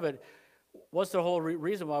next part of it, what's the whole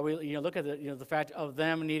reason why we look at the fact of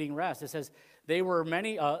them needing rest? It says there were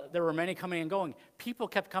many coming and going. People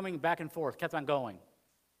kept coming back and forth, kept on going,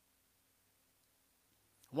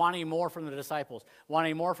 wanting more from the disciples,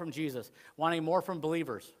 wanting more from Jesus, wanting more from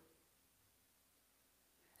believers.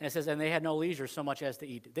 And it says, and they had no leisure so much as to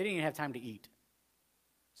eat. They didn't even have time to eat.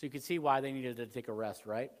 So you can see why they needed to take a rest,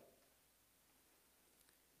 right?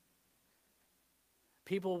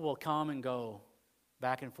 People will come and go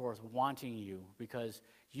back and forth wanting you because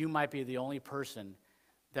you might be the only person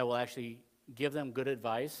that will actually give them good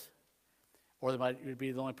advice, or they might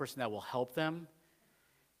be the only person that will help them.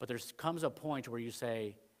 But there comes a point where you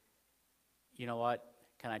say, you know what,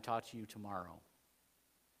 can I talk to you tomorrow?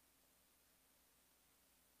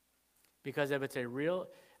 Because if it's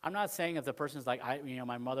I'm not saying if the person's like,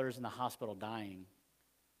 my mother's in the hospital dying,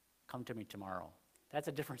 come to me tomorrow. That's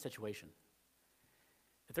a different situation.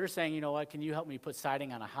 If they're saying, you know what, can you help me put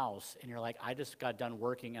siding on a house? And you're like, I just got done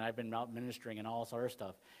working and I've been out ministering and all this other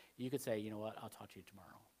stuff. You could say, you know what, I'll talk to you tomorrow.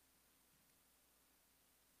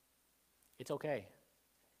 It's okay.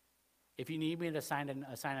 If you need me to sign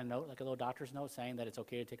a note, like a little doctor's note saying that it's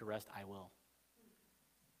okay to take a rest, I will.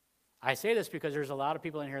 I say this because there's a lot of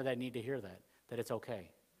people in here that need to hear that it's okay.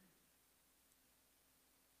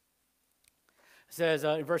 It says,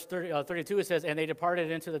 in verse 32, it says, and they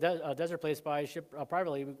departed into the desert place by ship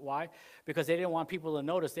privately. Why? Because they didn't want people to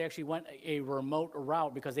notice. They actually went a remote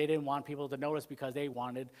route because they didn't want people to notice because they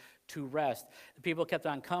wanted to rest. The people kept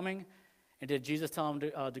on coming. And did Jesus tell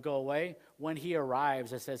them to go away? When he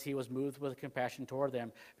arrives, it says he was moved with compassion toward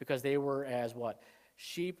them because they were as what?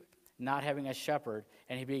 Sheep not having a shepherd,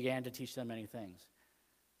 and he began to teach them many things.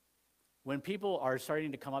 When people are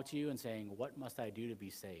starting to come up to you and saying, what must I do to be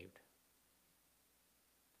saved?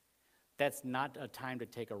 That's not a time to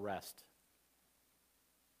take a rest.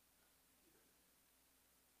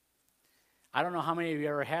 I don't know how many of you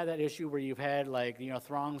ever had that issue where you've had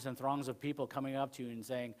throngs and throngs of people coming up to you and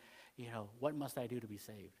saying, what must I do to be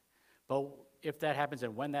saved? But if that happens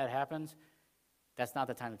and when that happens, that's not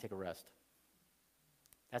the time to take a rest.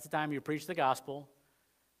 That's the time you preach the gospel,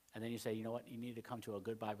 and then you say, you know what, you need to come to a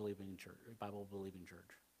good Bible-believing church.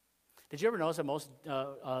 Did you ever notice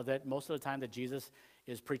that most of the time that Jesus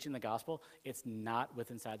is preaching the gospel, it's not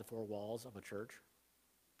inside the four walls of a church?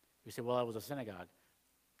 You say, well, that was a synagogue.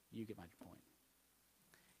 You get my point.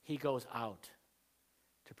 He goes out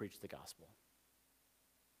to preach the gospel.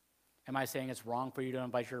 Am I saying it's wrong for you to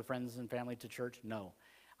invite your friends and family to church? No.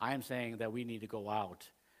 I am saying that we need to go out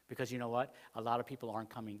because you know what? A lot of people aren't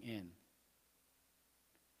coming in.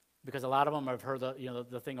 Because a lot of them have heard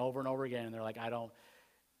the thing over and over again, and they're like,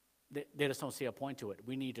 they just don't see a point to it.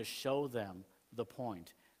 We need to show them the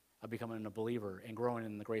point of becoming a believer and growing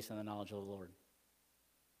in the grace and the knowledge of the Lord.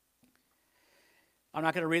 I'm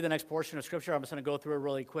not going to read the next portion of Scripture. I'm just going to go through it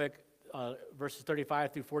really quick. Verses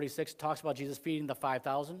 35 through 46 talks about Jesus feeding the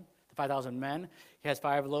 5,000 men. He has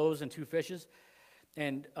 5 loaves and 2 fishes.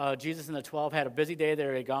 And Jesus and the 12 had a busy day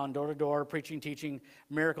there. They had gone door to door, preaching, teaching,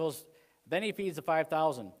 miracles. Then he feeds the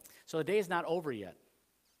 5,000. So the day is not over yet.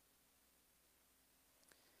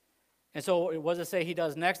 And so what does it say he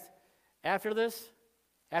does next after this?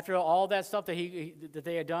 After all that stuff that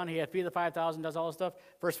they had done, he had feed the 5,000, does all this stuff.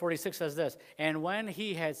 Verse 46 says this, and when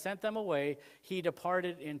he had sent them away, he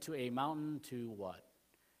departed into a mountain to what?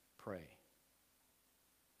 Pray.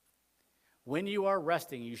 When you are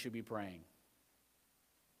resting, you should be praying.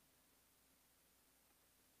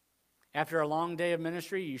 After a long day of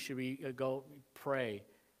ministry, you should go pray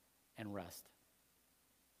and rest.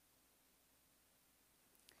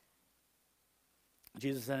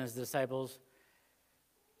 Jesus and his disciples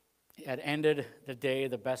had ended the day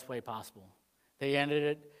the best way possible. They ended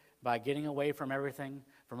it by getting away from everything,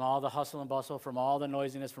 from all the hustle and bustle, from all the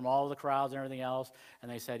noisiness, from all the crowds and everything else, and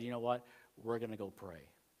they said, you know what? We're going to go pray.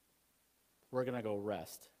 We're going to go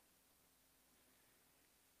rest.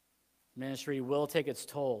 Ministry will take its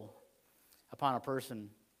toll upon a person,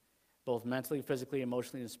 both mentally, physically,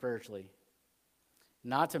 emotionally, and spiritually.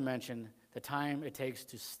 Not to mention the time it takes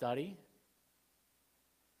to study.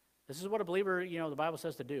 This is what a believer, the Bible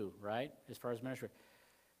says to do, right, as far as ministry.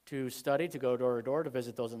 To study, to go door to door, to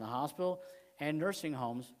visit those in the hospital and nursing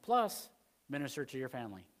homes, plus minister to your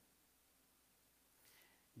family.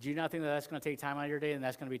 Do you not think that that's going to take time out of your day and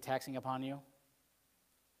that's going to be taxing upon you?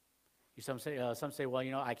 Some say,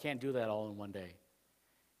 well, I can't do that all in one day.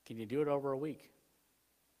 Can you do it over a week?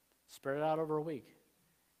 Spread it out over a week.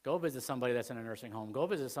 Go visit somebody that's in a nursing home. Go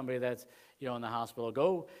visit somebody that's, in the hospital.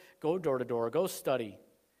 Go door to door. Go study.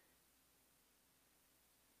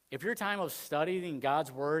 If your time of studying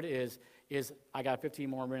God's word is I got 15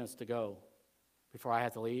 more minutes to go before I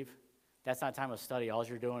have to leave, that's not time of study. All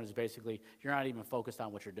you're doing is basically, you're not even focused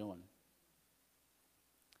on what you're doing.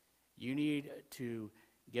 You need to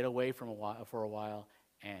get away for a while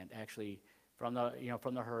and actually from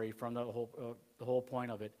the hurry, from the whole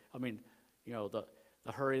point of it.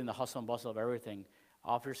 The hurry and the hustle and bustle of everything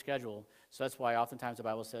off your schedule. So that's why oftentimes the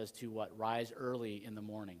Bible says to what? Rise early in the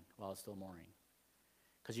morning while it's still morning.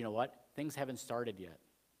 Because you know what? Things haven't started yet.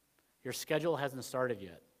 Your schedule hasn't started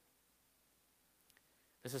yet.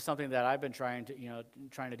 This is something that I've been trying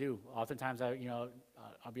to do. Oftentimes, I'll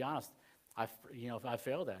be honest, I've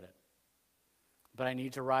failed at it. But I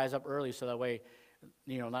need to rise up early so that way,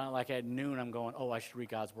 not like at noon I'm going, oh, I should read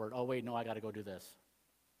God's word. Oh, wait, no, I got to go do this.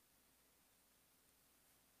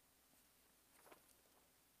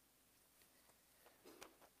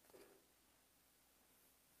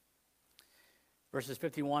 Verses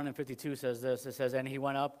 51 and 52 says this. It says, and he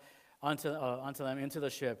went up unto them into the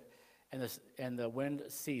ship, and the wind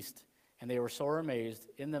ceased, and they were sore amazed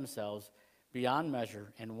in themselves beyond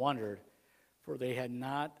measure, and wondered, for they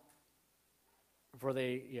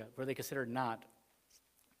considered not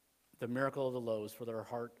the miracle of the loaves, for their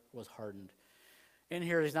heart was hardened. In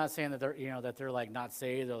here, he's not saying that they're like not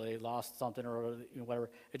saved or they lost something or whatever.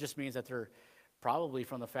 It just means that they're probably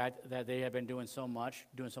from the fact that they have been doing so much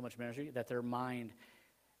ministry, that their mind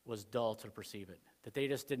was dull to perceive it. That they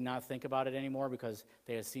just did not think about it anymore because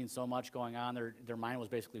they had seen so much going on. Their mind was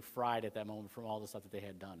basically fried at that moment from all the stuff that they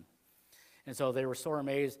had done. And so they were sore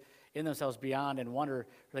amazed in themselves beyond and wonder,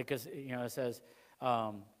 because it says,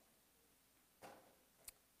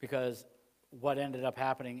 because what ended up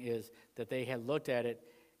happening is that they had looked at it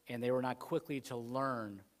and they were not quickly to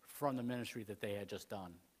learn from the ministry that they had just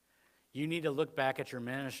done. You need to look back at your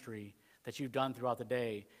ministry that you've done throughout the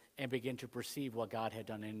day and begin to perceive what God had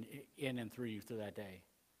done in and through you through that day.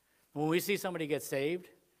 When we see somebody get saved,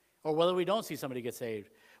 or whether we don't see somebody get saved,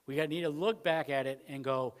 we need to look back at it and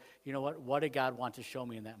go, you know what did God want to show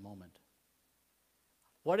me in that moment?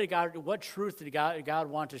 What truth did God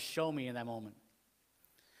want to show me in that moment?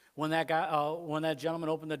 When that gentleman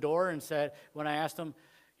opened the door and said, when I asked him,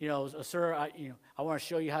 sir, I want to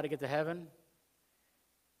show you how to get to heaven,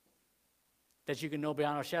 that you can know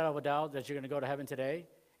beyond a shadow of a doubt that you're going to go to heaven today,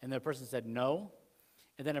 and the person said no,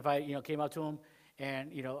 and then if I came up to him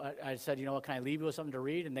and I said, can I leave you with something to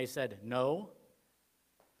read, and they said no,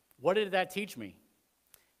 what did that teach me?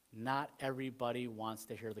 Not everybody wants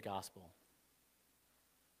to hear the gospel.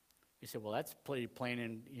 You say, well, that's pretty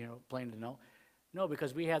plain to know. No,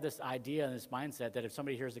 because we have this idea and this mindset that if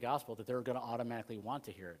somebody hears the gospel, that they're going to automatically want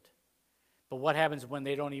to hear it. But what happens when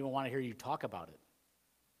they don't even want to hear you talk about it?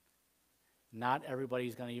 Not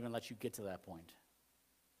everybody's going to even let you get to that point.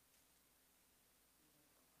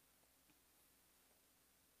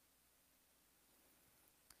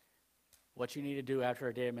 What you need to do after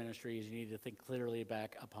a day of ministry is you need to think clearly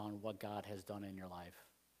back upon what God has done in your life.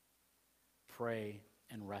 Pray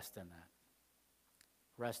and rest in that.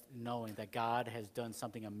 Rest knowing that God has done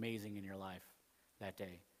something amazing in your life that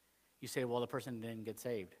day. You say, well, the person didn't get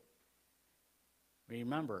saved.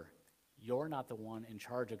 Remember, you're not the one in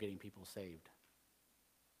charge of getting people saved.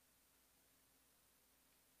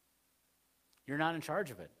 You're not in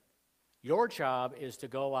charge of it. Your job is to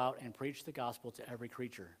go out and preach the gospel to every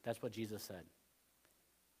creature. That's what Jesus said.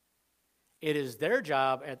 It is their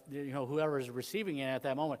job, whoever is receiving it at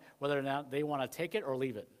that moment, whether or not they want to take it or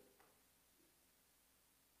leave it.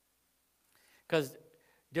 Because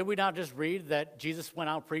did we not just read that Jesus went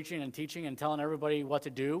out preaching and teaching and telling everybody what to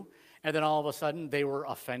do, and then all of a sudden they were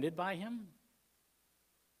offended by him?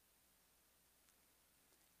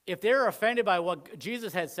 If they're offended by what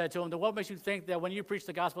Jesus had said to them, then what makes you think that when you preach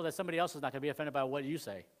the gospel that somebody else is not going to be offended by what you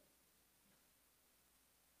say?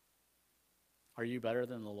 Are you better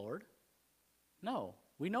than the Lord? No.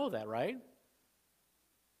 We know that, right?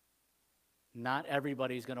 Not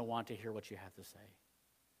everybody's going to want to hear what you have to say.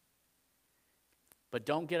 But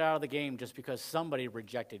don't get out of the game just because somebody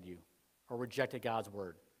rejected you or rejected God's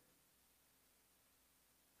word.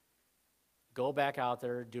 Go back out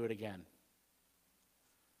there, do it again.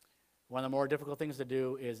 One of the more difficult things to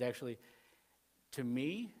do is actually, to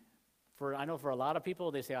me, I know for a lot of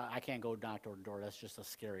people, they say, I can't go knock door to door. That's just a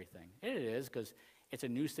scary thing. It is, because it's a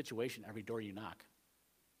new situation every door you knock.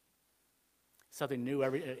 Something new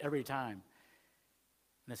every time.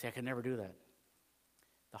 And they say, I can never do that.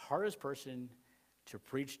 The hardest person to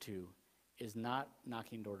preach to is not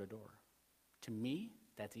knocking door to door. To me,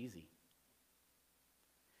 that's easy.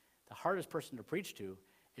 The hardest person to preach to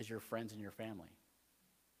is your friends and your family.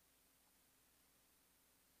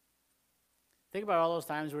 Think about all those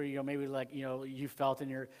times where maybe you felt in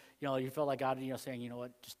your you felt like God saying,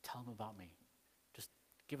 just tell them about me, just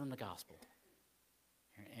give them the gospel,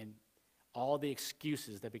 and all the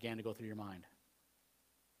excuses that began to go through your mind.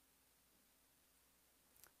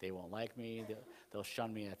 They won't like me. They'll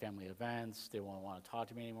shun me at family events. They won't want to talk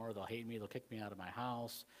to me anymore. They'll hate me. They'll kick me out of my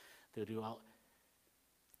house. They'll do all.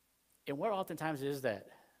 And what oftentimes is that?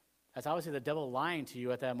 That's obviously the devil lying to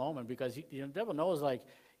you at that moment, because the devil knows that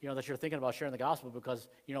you're thinking about sharing the gospel, because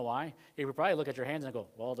you know why? He would probably look at your hands and go,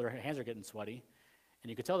 well, their hands are getting sweaty. And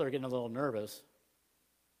you could tell they're getting a little nervous.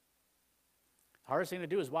 The hardest thing to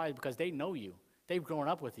do is why? Because they know you. They've grown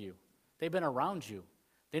up with you. They've been around you.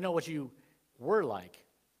 They know what you were like.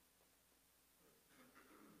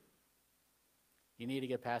 You need to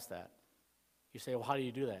get past that. You say, well, how do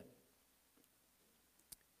you do that?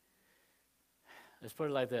 Let's put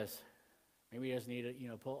it like this. Maybe you just need to,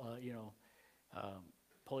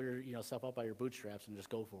 pull yourself up by your bootstraps and just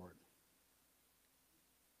go for it.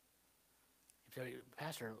 say,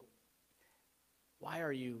 Pastor, why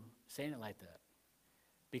are you saying it like that?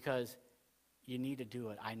 Because you need to do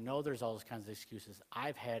it. I know there's all those kinds of excuses.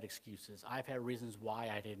 I've had excuses. I've had reasons why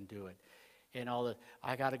I didn't do it. And all the,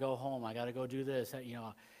 I got to go home. I got to go do this.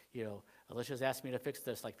 Alicia's asked me to fix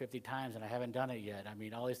this like 50 times, and I haven't done it yet. I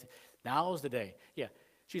mean, all these things. Now's the day. Yeah,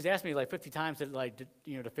 she's asked me like 50 times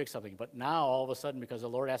to fix something. But now, all of a sudden, because the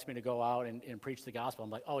Lord asked me to go out and preach the gospel,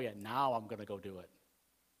 I'm like, oh, yeah, now I'm going to go do it.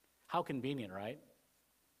 How convenient, right?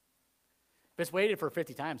 If it's waited for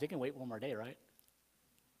 50 times, it can wait one more day, right?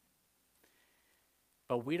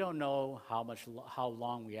 But we don't know how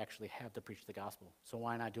long we actually have to preach the gospel. So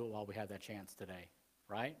why not do it while we have that chance today,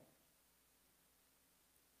 right?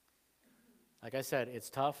 Like I said, it's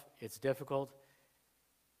tough, it's difficult,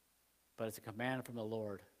 but it's a command from the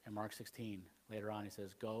Lord. In Mark 16, later on, he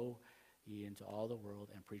says, go ye into all the world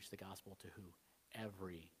and preach the gospel to who?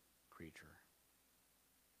 Every creature.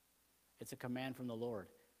 It's a command from the Lord.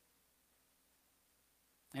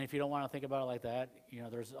 And if you don't want to think about it like that,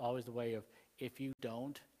 there's always the way of, if you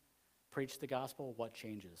don't preach the gospel, what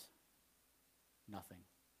changes? Nothing.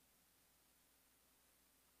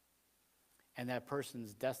 And that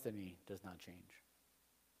person's destiny does not change.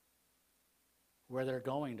 Where they're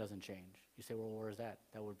going doesn't change. You say, well, where is that?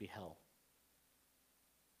 That would be hell.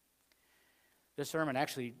 This sermon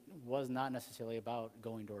actually was not necessarily about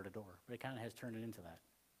going door to door, but it kind of has turned it into that.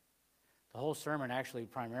 The whole sermon actually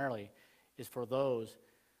primarily is for those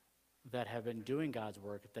that have been doing God's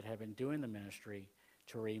work, that have been doing the ministry,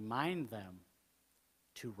 to remind them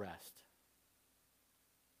to rest.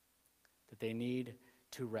 That they need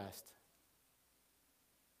to rest.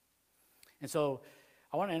 And so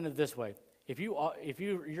I want to end it this way. If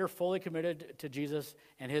you're fully committed to Jesus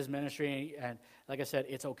and his ministry, and like I said,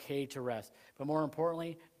 it's okay to rest. But more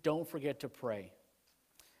importantly, don't forget to pray.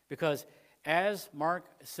 Because as Mark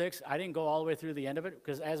 6, I didn't go all the way through the end of it,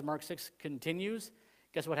 because as Mark 6 continues,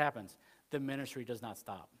 guess what happens? The ministry does not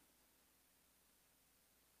stop.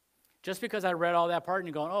 Just because I read all that part and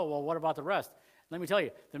you're going, oh, well, what about the rest? Let me tell you,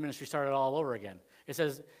 the ministry started all over again. It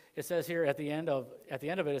says here at the end of it,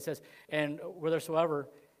 it says, and whithersoever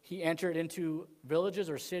he entered into villages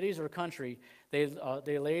or cities or country, they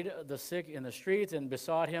laid the sick in the streets and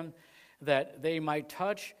besought him that they might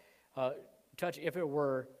touch if it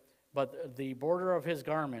were but the border of his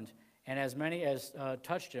garment, and as many as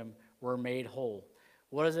touched him were made whole.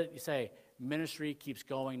 What does it say? Ministry keeps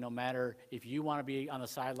going no matter if you want to be on the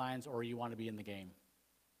sidelines or you want to be in the game.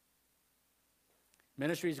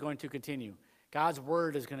 Ministry is going to continue. God's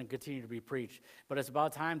word is going to continue to be preached. But it's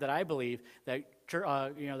about time that I believe that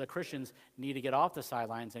the Christians need to get off the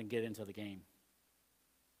sidelines and get into the game.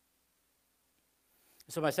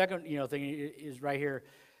 So my second thing is right here.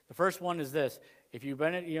 The first one is this: if you've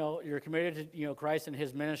been you're committed to Christ and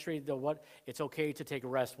his ministry, it's okay to take a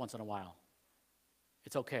rest once in a while.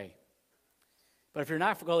 It's okay. But if you're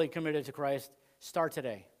not fully committed to Christ, start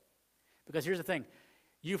today. Because here's the thing.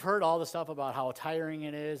 You've heard all the stuff about how tiring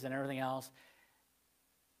it is and everything else.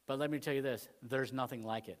 But let me tell you this. There's nothing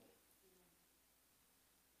like it.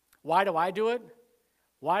 Why do I do it?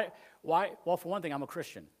 Why? Well, for one thing, I'm a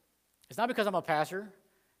Christian. It's not because I'm a pastor.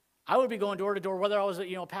 I would be going door to door whether I was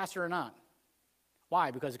a pastor or not.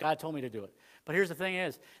 Why? Because God told me to do it. But here's the thing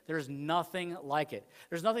is, there's nothing like it.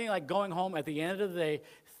 There's nothing like going home at the end of the day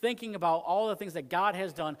thinking about all the things that God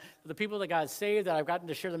has done, the people that God saved, that I've gotten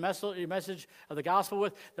to share the message of the gospel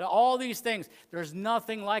with, that all these things, there's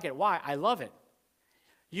nothing like it. Why? I love it.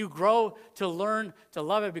 You grow to learn to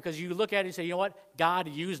love it because you look at it and say, you know what? God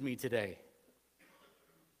used me today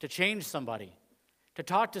to change somebody, to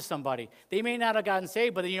talk to somebody. They may not have gotten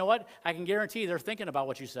saved, but you know what? I can guarantee they're thinking about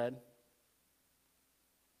what you said.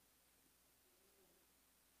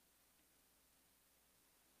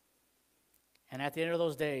 And at the end of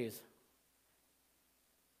those days,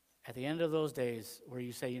 where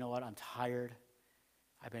you say, you know what, I'm tired,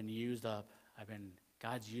 I've been used up,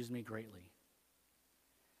 God's used me greatly.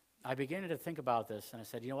 I began to think about this, and I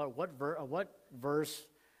said, you know what verse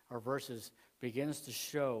or verses begins to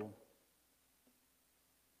show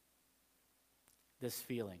this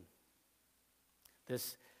feeling,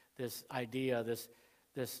 this idea, this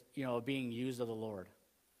being used of the Lord.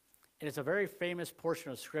 And it's a very famous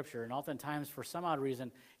portion of Scripture, and oftentimes, for some odd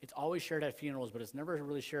reason, it's always shared at funerals, but it's never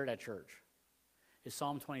really shared at church. It's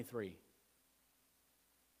Psalm 23.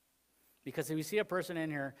 Because if we see a person in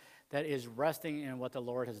here that is resting in what the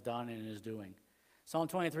Lord has done and is doing. Psalm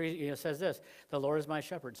 23 says this: the Lord is my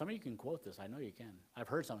shepherd. Some of you can quote this. I know you can. I've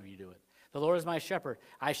heard some of you do it. The Lord is my shepherd.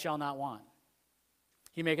 I shall not want.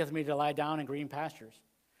 He maketh me to lie down in green pastures.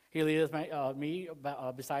 He leadeth me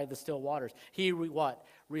beside the still waters. He what?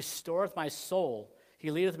 Restoreth my soul.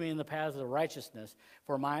 He leadeth me in the paths of righteousness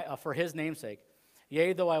for his name's sake.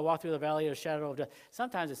 Yea, though I walk through the valley of the shadow of death.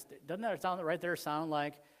 Sometimes, doesn't that sound right there sound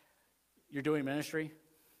like you're doing ministry?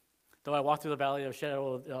 Though I walk through the valley of the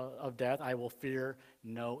shadow of death, I will fear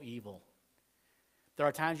no evil. There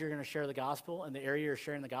are times you're going to share the gospel, and the area you're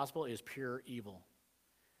sharing the gospel is pure evil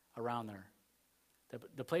around there.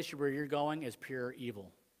 The place where you're going is pure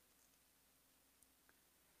evil.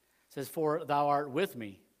 It says, for thou art with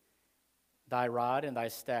me, thy rod and thy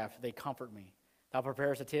staff, they comfort me. Thou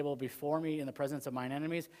preparest a table before me in the presence of mine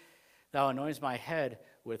enemies. Thou anointest my head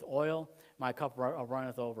with oil, my cup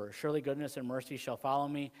runneth over. Surely goodness and mercy shall follow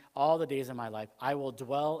me all the days of my life. I will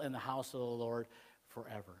dwell in the house of the Lord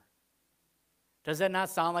forever. Does that not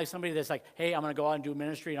sound like somebody that's like, hey, I'm going to go out and do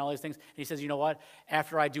ministry and all these things? And he says, you know what?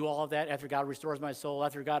 After I do all of that, after God restores my soul,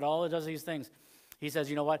 after God all does these things, he says,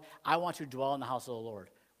 you know what? I want to dwell in the house of the Lord.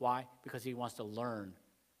 Why? Because he wants to learn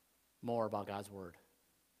more about God's word.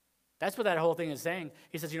 That's what that whole thing is saying.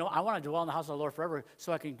 He says, you know, I want to dwell in the house of the Lord forever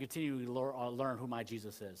so I can continue to learn who my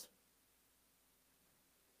Jesus is.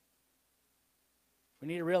 We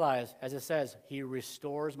need to realize, as it says, he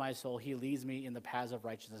restores my soul. He leads me in the paths of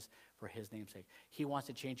righteousness for his name's sake. He wants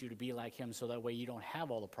to change you to be like him so that way you don't have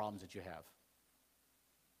all the problems that you have.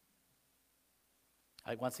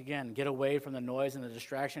 Like, once again, get away from the noise and the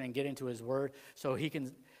distraction and get into his word so he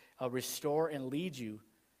can restore and lead you.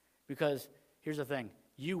 Because here's the thing.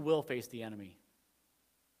 You will face the enemy.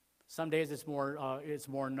 Some days it's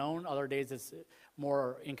more known. Other days it's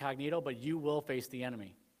more incognito. But you will face the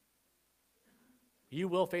enemy. You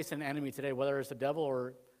will face an enemy today, whether it's the devil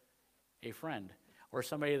or a friend or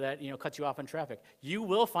somebody that cuts you off in traffic. You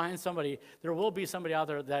will find somebody. There will be somebody out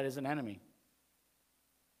there that is an enemy.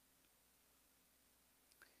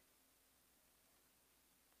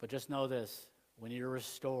 But just know this: when you're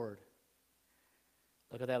restored,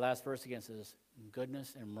 look at that last verse again. It says,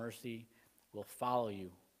 goodness and mercy will follow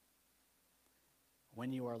you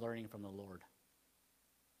when you are learning from the Lord.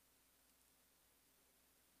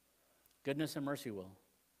 Goodness and mercy will.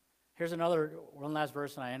 Here's one last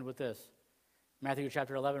verse, and I end with this. Matthew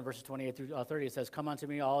chapter 11, verses 28 through 30, it says, come unto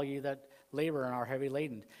me, all ye that labor and are heavy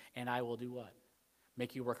laden, and I will do what?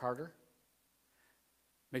 Make you work harder?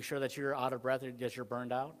 Make sure that you're out of breath, that you're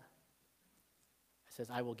burned out? It says,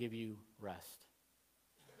 I will give you rest.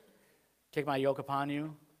 Take my yoke upon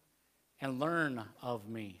you and learn of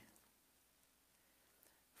me.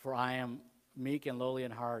 For I am meek and lowly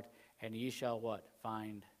in heart, and ye shall what?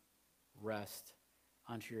 Find rest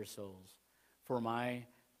unto your souls. For my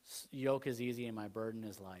yoke is easy and my burden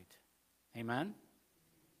is light. Amen?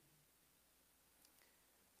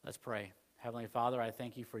 Let's pray. Heavenly Father, I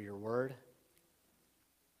thank you for your word.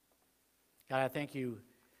 God, I thank you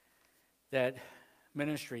that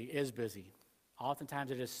ministry is busy.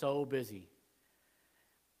 Oftentimes it is so busy.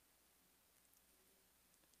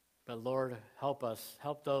 But Lord, help us,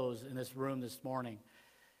 help those in this room this morning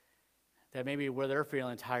that maybe where they're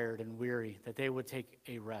feeling tired and weary, that they would take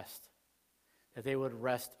a rest, that they would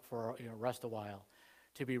rest a while,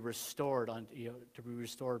 to be restored, to be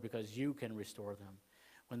restored because you can restore them,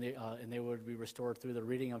 and they would be restored through the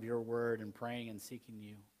reading of your word and praying and seeking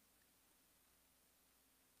you.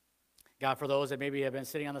 God, for those that maybe have been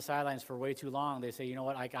sitting on the sidelines for way too long, they say, you know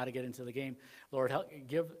what, I got to get into the game. Lord,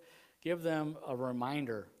 give them a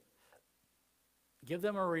reminder. Give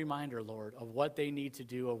them a reminder, Lord, of what they need to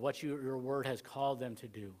do, of what your word has called them to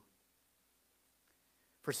do.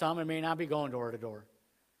 For some, it may not be going door to door.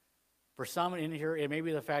 For some in here, it may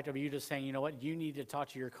be the fact of you just saying, you know what, you need to talk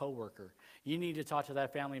to your coworker. You need to talk to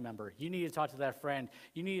that family member. You need to talk to that friend.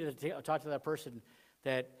 You need to talk to that person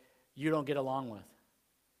that you don't get along with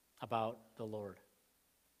about the Lord.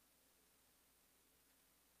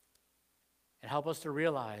 And help us to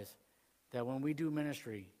realize that when we do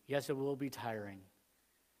ministry, yes, it will be tiring.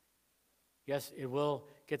 Yes, it will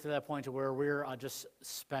get to that point to where we're just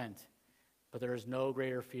spent, but there is no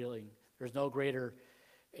greater feeling. There's no greater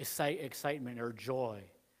excitement or joy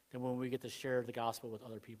than when we get to share the gospel with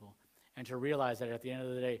other people. And to realize that at the end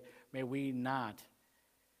of the day, may we not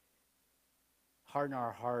harden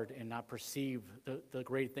our heart and not perceive the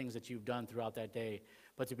great things that you've done throughout that day,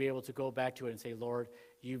 but to be able to go back to it and say, Lord,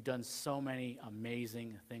 you've done so many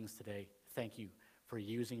amazing things today. Thank you for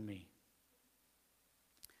using me.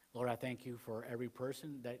 Lord, I thank you for every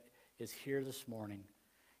person that is here this morning.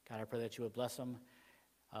 God, I pray that you would bless them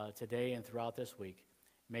today and throughout this week.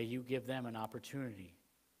 May you give them an opportunity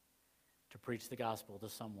to preach the gospel to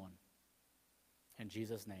someone. In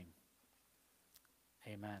Jesus' name,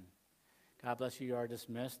 amen. God bless you. You are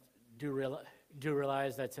dismissed. do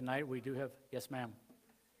realize that tonight we do have, yes, ma'am.